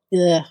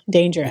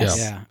dangerous.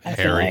 Yeah. I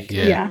feel hairy. like.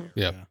 Yeah.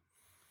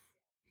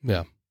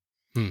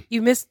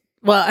 You missed,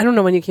 well, I don't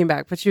know when you came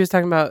back, but she was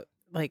talking about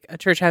a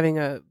church having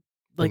a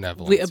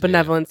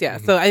benevolence. Yeah.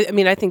 So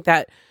I think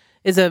that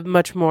is a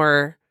much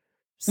more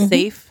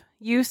safe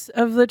use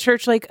of the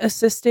church,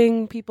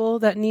 assisting people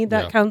that need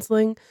that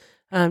counseling,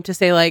 to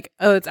say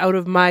oh, it's out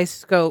of my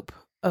scope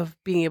of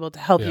being able to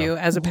help you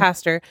as a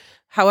pastor.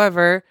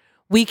 However,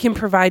 we can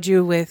provide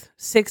you with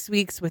 6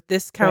 weeks with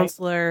this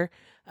counselor,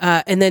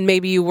 and then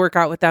maybe you work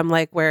out with them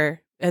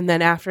and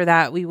then after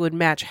that we would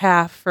match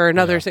half for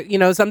another,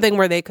 something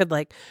where they could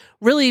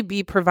really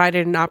be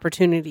provided an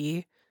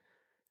opportunity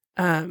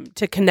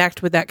to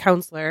connect with that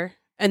counselor,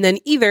 and then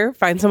either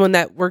find someone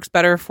that works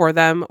better for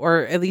them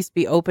or at least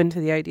be open to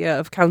the idea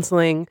of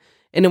counseling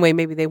in a way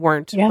maybe they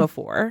weren't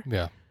before.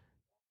 Yeah.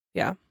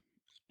 Yeah.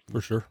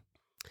 For sure.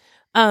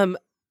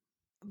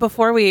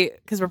 Before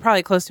because we're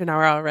probably close to an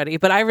hour already,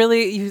 but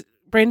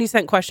Brandi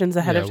sent questions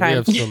ahead of time. We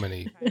have so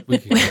many.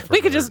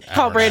 We could just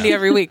call Brandi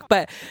every week,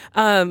 but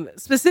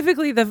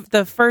specifically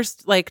the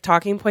first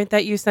talking point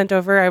that you sent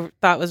over, I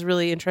thought was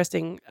really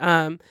interesting,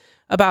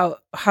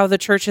 about how the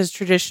church has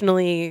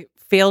traditionally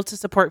failed to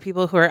support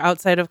people who are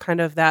outside of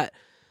kind of that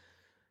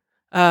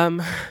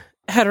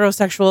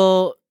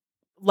heterosexual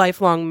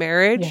lifelong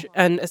marriage,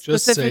 and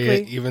specifically, just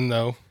say it, even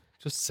though.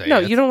 Just say no,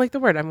 it. you don't like the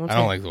word. I don't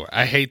like the word.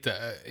 I hate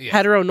the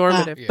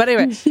heteronormative. But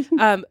anyway,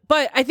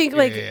 but I think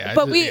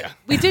we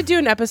did do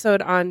an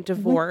episode on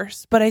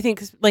divorce, but I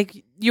think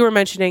you were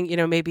mentioning,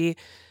 maybe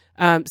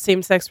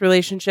same-sex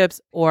relationships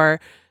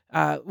or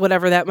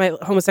whatever that might,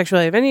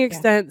 homosexuality of any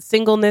extent,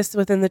 singleness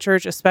within the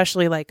church,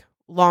 especially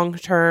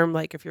long-term,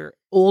 if you're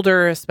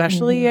older,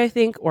 especially, I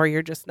think, or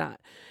you're just not,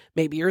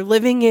 maybe you're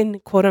living in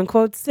quote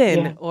unquote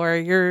sin, or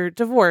you're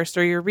divorced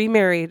or you're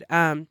remarried.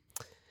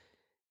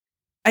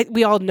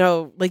 We all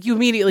know, you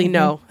immediately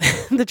know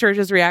the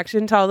church's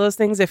reaction to all those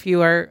things if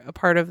you are a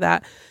part of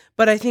that.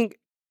 But I think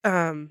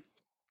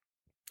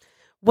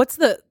what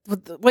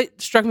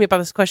struck me about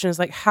this question is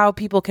how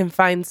people can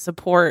find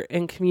support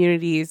in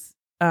communities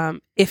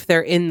if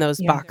they're in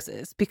those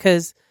boxes.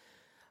 Because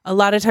a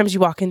lot of times you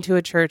walk into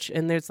a church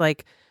and there's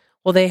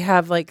they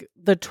have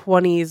the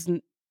 20s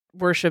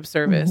worship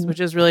service, which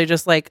is really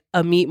just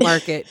a meat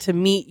market to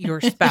meet your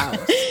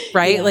spouse,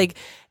 right?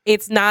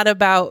 It's not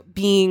about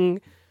being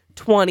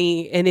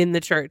 20 and in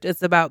the church.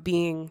 It's about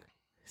being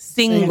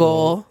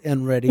single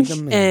and ready to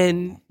mingle.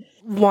 And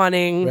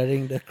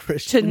wanting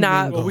to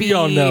not mingle. We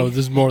all know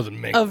there's more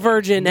than mingle. A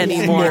virgin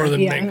anymore, more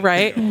than mingle.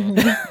 Right?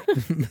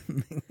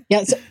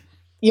 So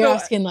you're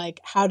asking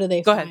how do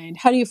they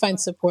how do you find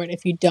support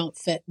if you don't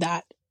fit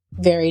that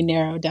very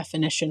narrow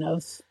definition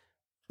of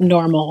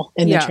normal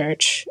in the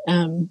church?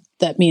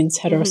 That means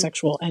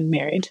heterosexual and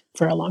married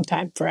for a long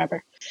time,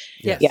 forever.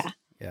 Yes. Yeah.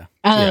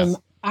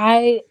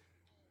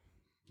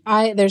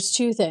 There's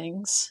two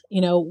things,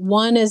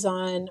 one is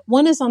on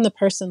the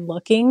person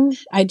looking.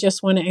 I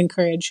just want to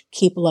encourage,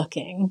 keep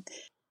looking,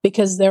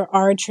 because there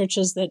are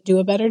churches that do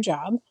a better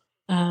job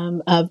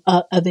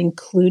of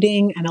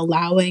including and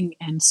allowing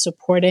and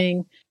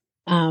supporting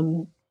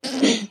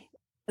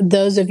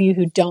those of you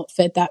who don't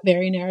fit that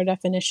very narrow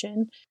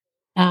definition.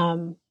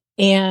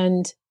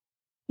 And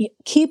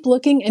keep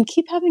looking and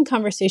keep having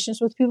conversations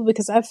with people,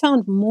 because I've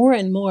found more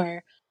and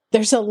more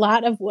there's a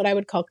lot of what I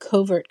would call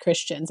covert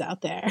Christians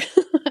out there.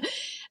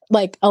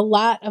 Like a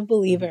lot of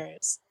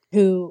believers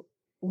who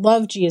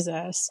love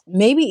Jesus,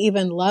 maybe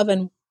even love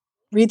and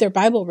read their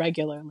Bible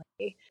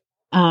regularly,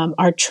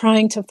 are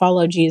trying to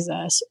follow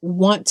Jesus,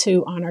 want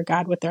to honor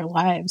God with their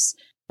lives,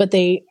 but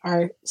they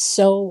are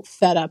so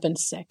fed up and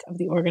sick of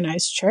the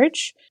organized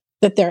church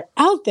that they're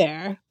out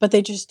there, but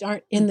they just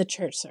aren't in the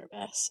church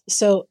service.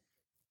 So,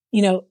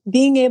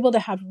 being able to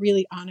have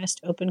really honest,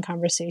 open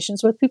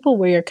conversations with people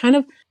where you're kind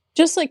of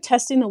just like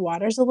testing the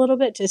waters a little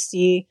bit to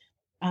see,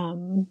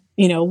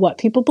 what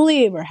people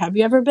believe, or have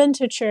you ever been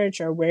to church,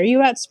 or where are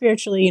you at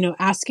spiritually,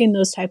 asking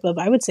those type of,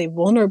 I would say,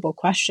 vulnerable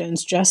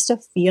questions just to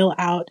feel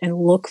out and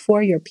look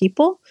for your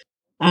people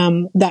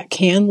that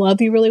can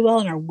love you really well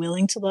and are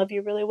willing to love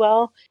you really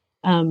well.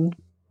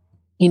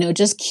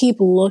 Just keep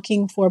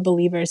looking for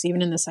believers,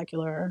 even in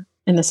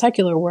the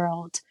secular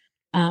world,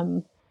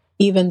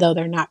 even though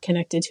they're not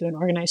connected to an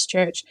organized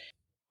church.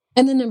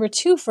 And then number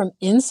two, from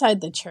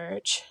inside the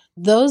church,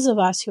 those of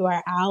us who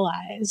are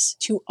allies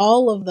to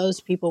all of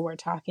those people we're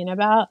talking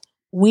about,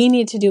 we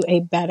need to do a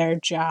better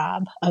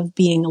job of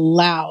being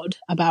loud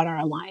about our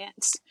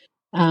alliance.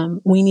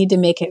 We need to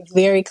make it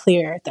very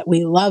clear that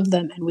we love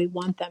them and we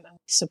want them and we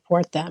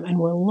support them and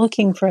we're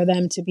looking for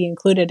them to be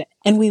included,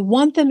 and we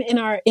want them in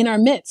our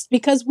midst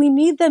because we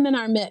need them in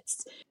our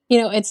midst.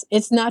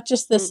 It's not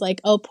just this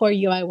like, oh, poor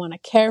you, I want to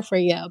care for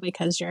you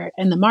because you're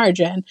in the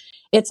margin.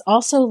 It's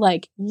also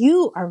like,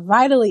 you are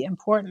vitally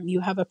important. You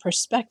have a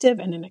perspective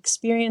and an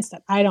experience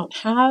that I don't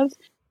have.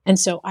 And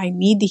so I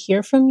need to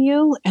hear from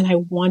you, and I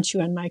want you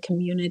in my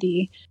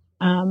community.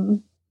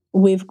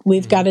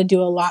 We've got to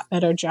do a lot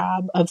better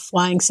job of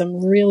flying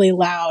some really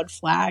loud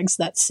flags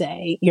that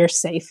say you're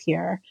safe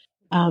here,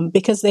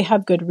 because they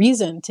have good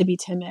reason to be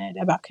timid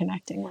about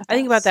connecting with us. I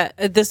think about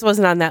that. This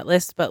wasn't on that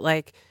list, but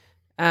like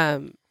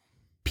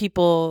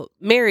people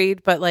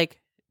married, but like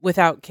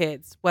without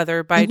kids,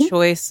 whether by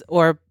choice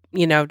or,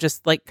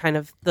 just like kind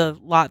of the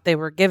lot they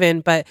were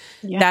given. But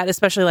that,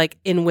 especially like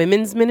in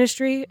women's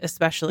ministry,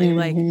 especially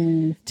like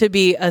to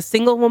be a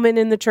single woman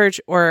in the church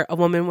or a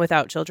woman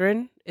without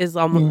children is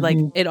almost like,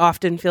 it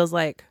often feels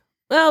like,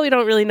 well, we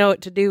don't really know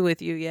what to do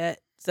with you yet.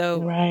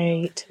 So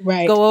right.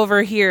 go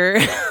over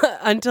here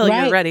until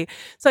you're ready.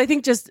 So I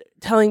think just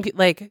telling people,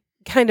 like,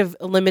 kind of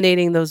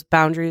eliminating those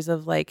boundaries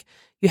of like,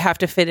 you have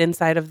to fit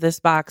inside of this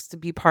box to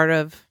be part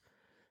of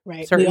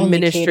certain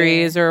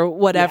ministries or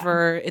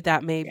whatever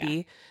that may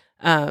be.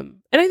 And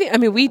I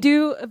think, we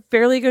do a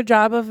fairly good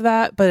job of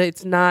that, but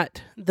it's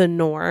not the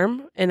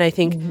norm. And I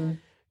think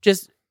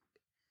just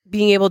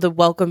being able to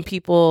welcome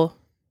people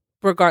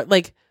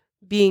like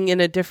being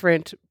in a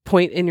different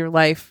point in your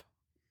life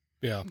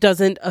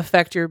doesn't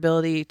affect your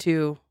ability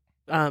to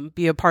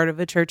be a part of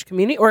a church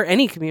community or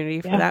any community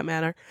for that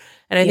matter.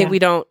 And I think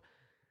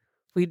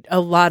a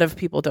lot of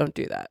people don't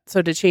do that.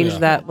 So to change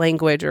that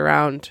language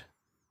around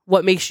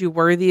what makes you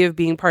worthy of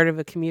being part of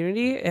a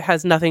community, it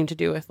has nothing to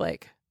do with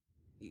like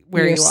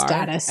where your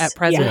status are at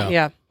present.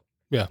 Yeah.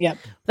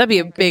 That'd be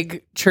a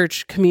big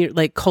church community,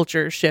 like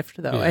culture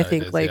shift though. I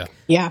think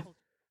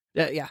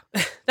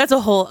that's a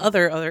whole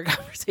other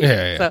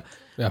conversation.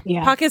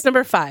 Podcast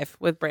number 5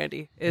 with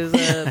Brandi is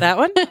that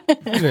one.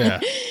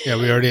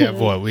 We already have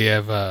what we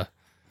have.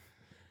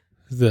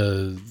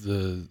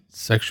 The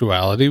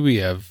sexuality, we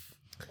have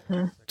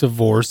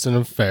divorce and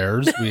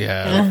affairs, we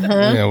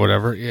have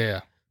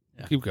whatever.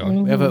 Keep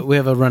going. We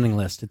have a running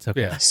list. It's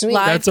okay. Sweet.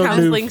 Live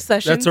counseling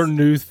sessions. That's our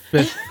new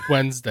 5th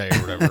Wednesday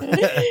or whatever.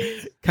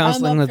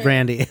 Counseling with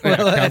Brandi.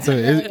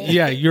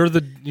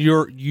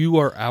 You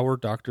are our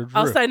Dr. Drew.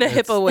 I'll sign a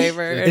HIPAA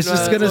waiver. It's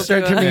just going to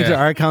start turning into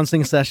our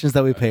counseling sessions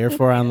that we pay her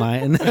for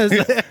online.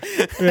 These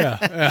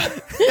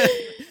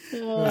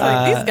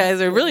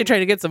guys are really trying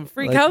to get some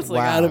free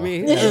counseling out of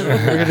me.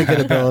 We're going to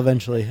get a bill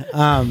eventually.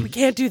 We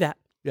can't do that.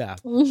 Yeah.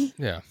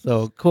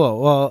 So cool.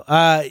 Well,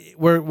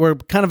 we're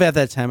kind of at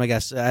that time, I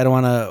guess. I don't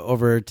want to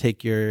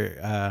overtake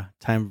your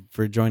time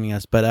for joining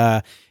us,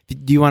 but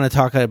do you want to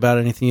talk about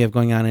anything you have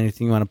going on?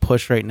 Anything you want to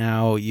push right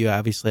now? You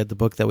obviously had the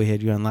book that we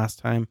had you on last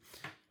time,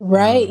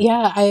 right?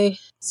 I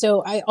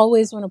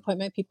always want to point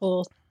my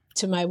people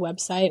to my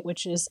website,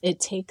 which is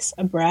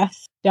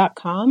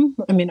ittakesabreath.com.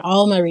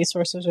 All my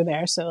resources are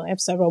there. So I have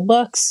several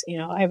books.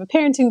 I have a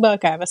parenting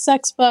book. I have a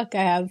sex book.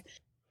 I have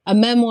a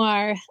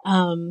memoir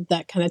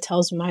that kind of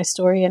tells my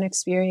story and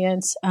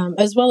experience,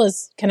 as well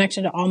as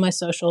connection to all my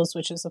socials,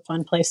 which is a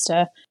fun place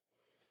to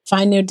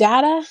find new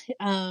data.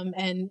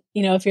 And,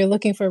 if you're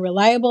looking for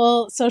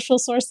reliable social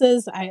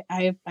sources,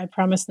 I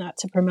promise not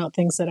to promote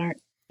things that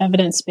aren't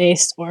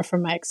evidence-based or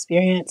from my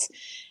experience.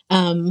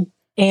 And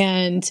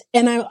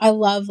I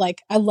love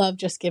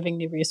just giving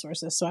new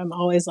resources. So I'm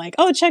always like,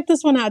 oh, check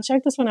this one out,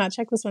 check this one out,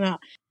 check this one out.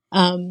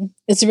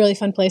 It's a really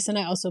fun place. And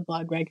I also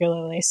blog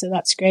regularly. So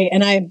that's great.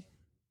 And I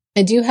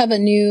do have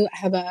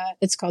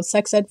it's called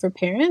Sex Ed for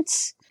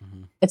Parents.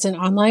 It's an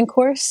online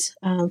course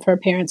for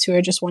parents who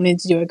are just wanting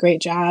to do a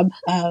great job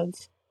of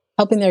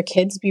helping their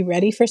kids be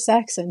ready for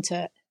sex and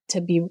to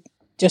be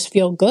just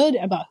feel good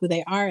about who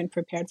they are and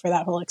prepared for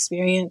that whole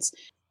experience.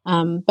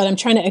 But I'm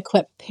trying to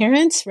equip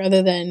parents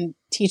rather than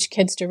teach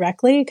kids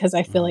directly, because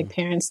I feel like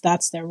parents,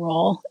 that's their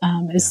role,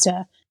 is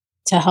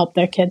to help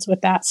their kids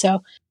with that.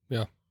 So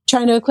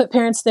trying to equip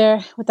parents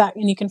there with that.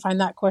 And you can find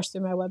that course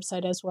through my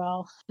website as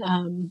well.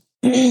 And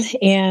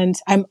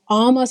I'm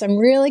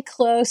really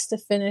close to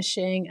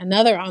finishing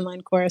another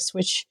online course,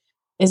 which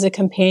is a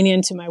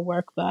companion to my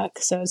workbook.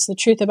 So it's The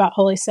Truth About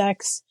Holy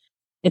Sex.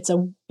 It's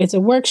a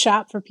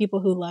workshop for people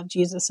who love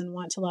Jesus and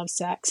want to love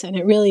sex. And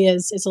it really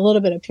is, it's a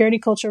little bit of purity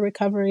culture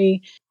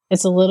recovery.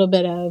 It's a little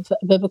bit of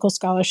biblical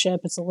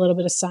scholarship. It's a little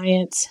bit of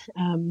science,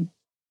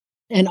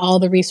 and all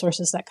the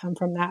resources that come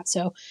from that.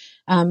 So,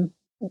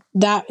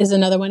 that is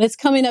another one. It's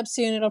coming up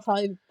soon. It'll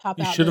probably pop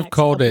out. You should have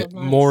called it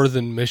More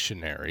Than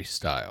Missionary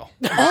Style.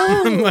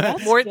 Oh,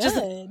 that's More good. just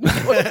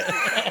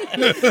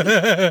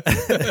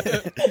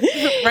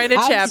write a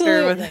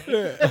chapter with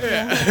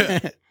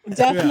it.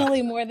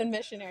 Definitely More Than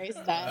Missionary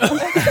style.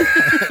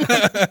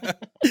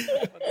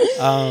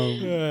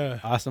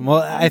 Awesome.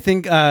 Well, I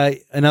think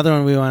another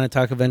one we want to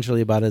talk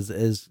eventually about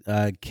is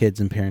kids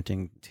and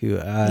parenting too.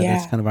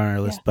 That's kind of on our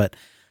list, but.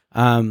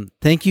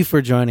 Thank you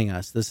for joining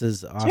us. This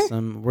is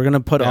awesome. Sure. We're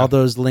gonna put all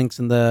those links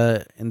in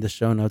the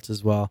show notes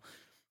as well,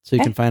 so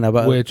you can find out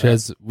about which,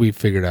 as we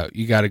figured out,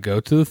 you got to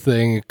go to the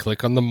thing and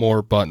click on the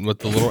more button with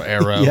the little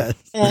arrow.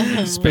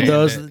 Yes. For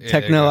those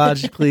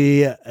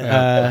technologically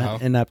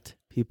inept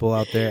people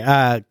out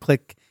there,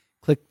 click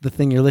the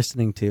thing you're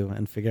listening to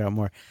and figure out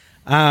more.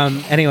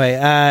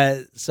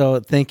 Anyway, so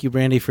thank you,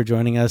 Brandi, for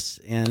joining us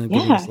and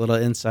giving us a little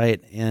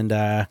insight, and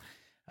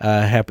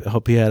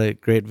hope you had a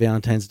great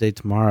Valentine's Day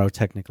tomorrow.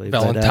 Technically,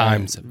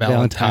 Valentine's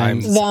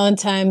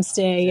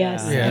Day.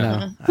 Yes.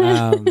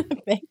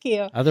 Thank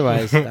you.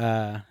 Otherwise,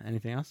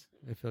 anything else?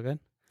 You feel good?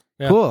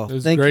 Yeah, cool.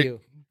 Thank you.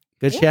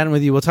 Good chatting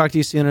with you. We'll talk to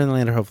you sooner than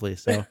later, hopefully.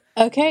 So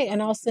okay,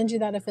 and I'll send you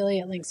that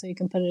affiliate link so you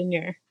can put it in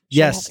your.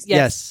 Yes.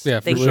 Yeah,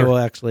 for sure. We will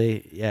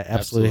actually,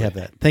 absolutely have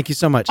that. Thank you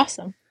so much.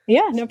 Awesome.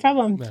 Yeah, no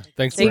problem. Yeah,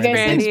 thanks, Brandi.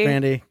 Thanks,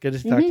 Brandi. Good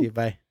to talk to you.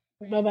 Bye.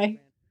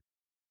 Bye.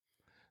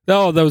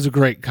 Oh, that was a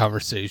great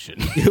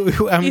conversation.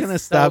 I'm going to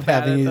stop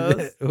having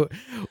you.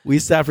 We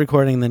stop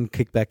recording and then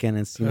kick back in.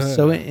 It seems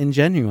so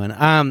ingenuine.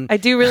 I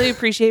do really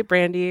appreciate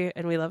Brandi,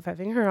 and we love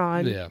having her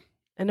on. Yeah.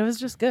 And it was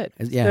just good.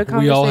 Yeah. Good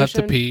we all have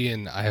to pee,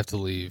 and I have to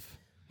leave.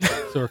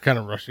 So we're kind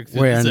of rushing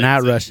through We're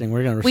not rushing.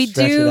 We're going to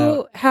stretch it out.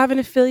 We do have an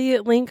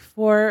affiliate link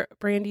for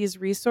Brandi's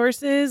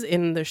resources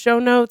in the show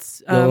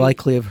notes. You'll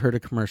likely have heard a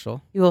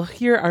commercial. You will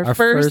hear our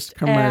first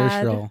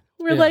commercial. Ad.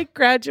 We're like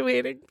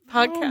graduating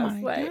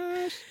podcast way.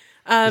 Gosh.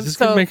 Is this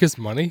going to make us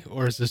money,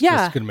 or is this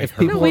just going to make her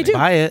people money?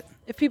 buy it?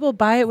 If people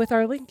buy it with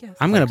our link, yes.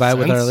 I'm going to buy it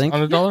with our link.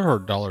 On $1 or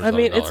dollars I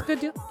mean, on $1? it's a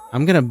good deal.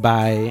 I'm going to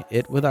buy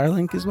it with our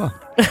link as well.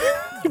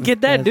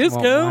 Get that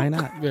discount. Well, why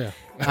not? Yeah.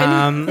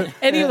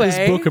 Anyway.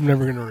 This book I'm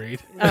never going to read.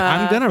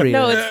 I'm going to read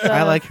no, it.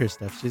 I like her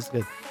stuff. She's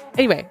good.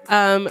 Anyway,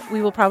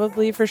 we will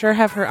probably for sure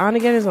have her on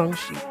again as long as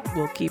she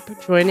will keep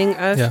joining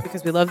us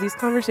because we love these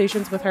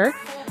conversations with her.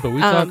 But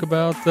we talk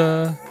about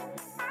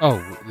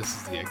this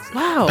is the exit.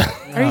 Wow.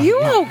 Are you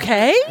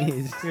okay?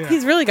 Yeah.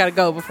 He's really got to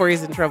go before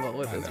he's in trouble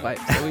with his wife,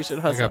 so we should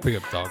I hustle. got to pick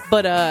up dog.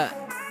 But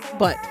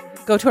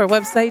go to our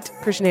website,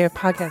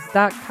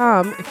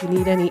 ChristianAFpodcast.com, if you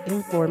need any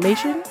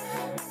information.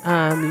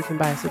 You can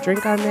buy us a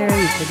drink on there.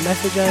 You can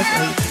message us,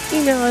 or you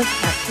can email us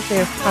at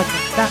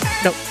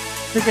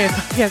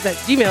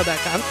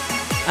ChristianAFpodcast.gmail.com.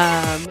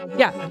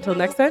 Until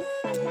next time,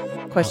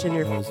 question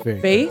your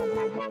faith,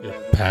 your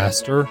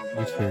pastor,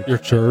 your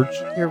church,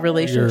 your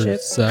relationship, your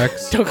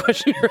sex. Don't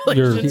question your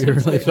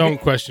relationship. Don't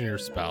question your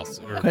spouse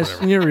or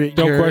question whatever.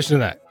 Don't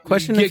question that.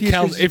 Question if you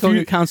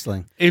get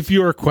counseling. If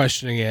you are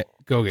questioning it,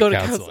 go get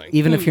counseling.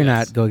 Even if you're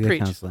not, go get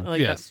counseling.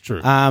 Like yes, that.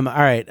 true. All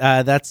right.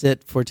 That's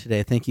it for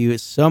today. Thank you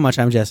so much.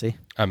 I'm Jesse.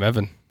 I'm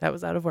Evan. That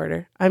was out of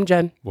order. I'm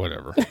Jen.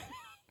 Whatever.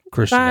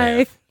 Christian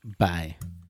Bye. Bye.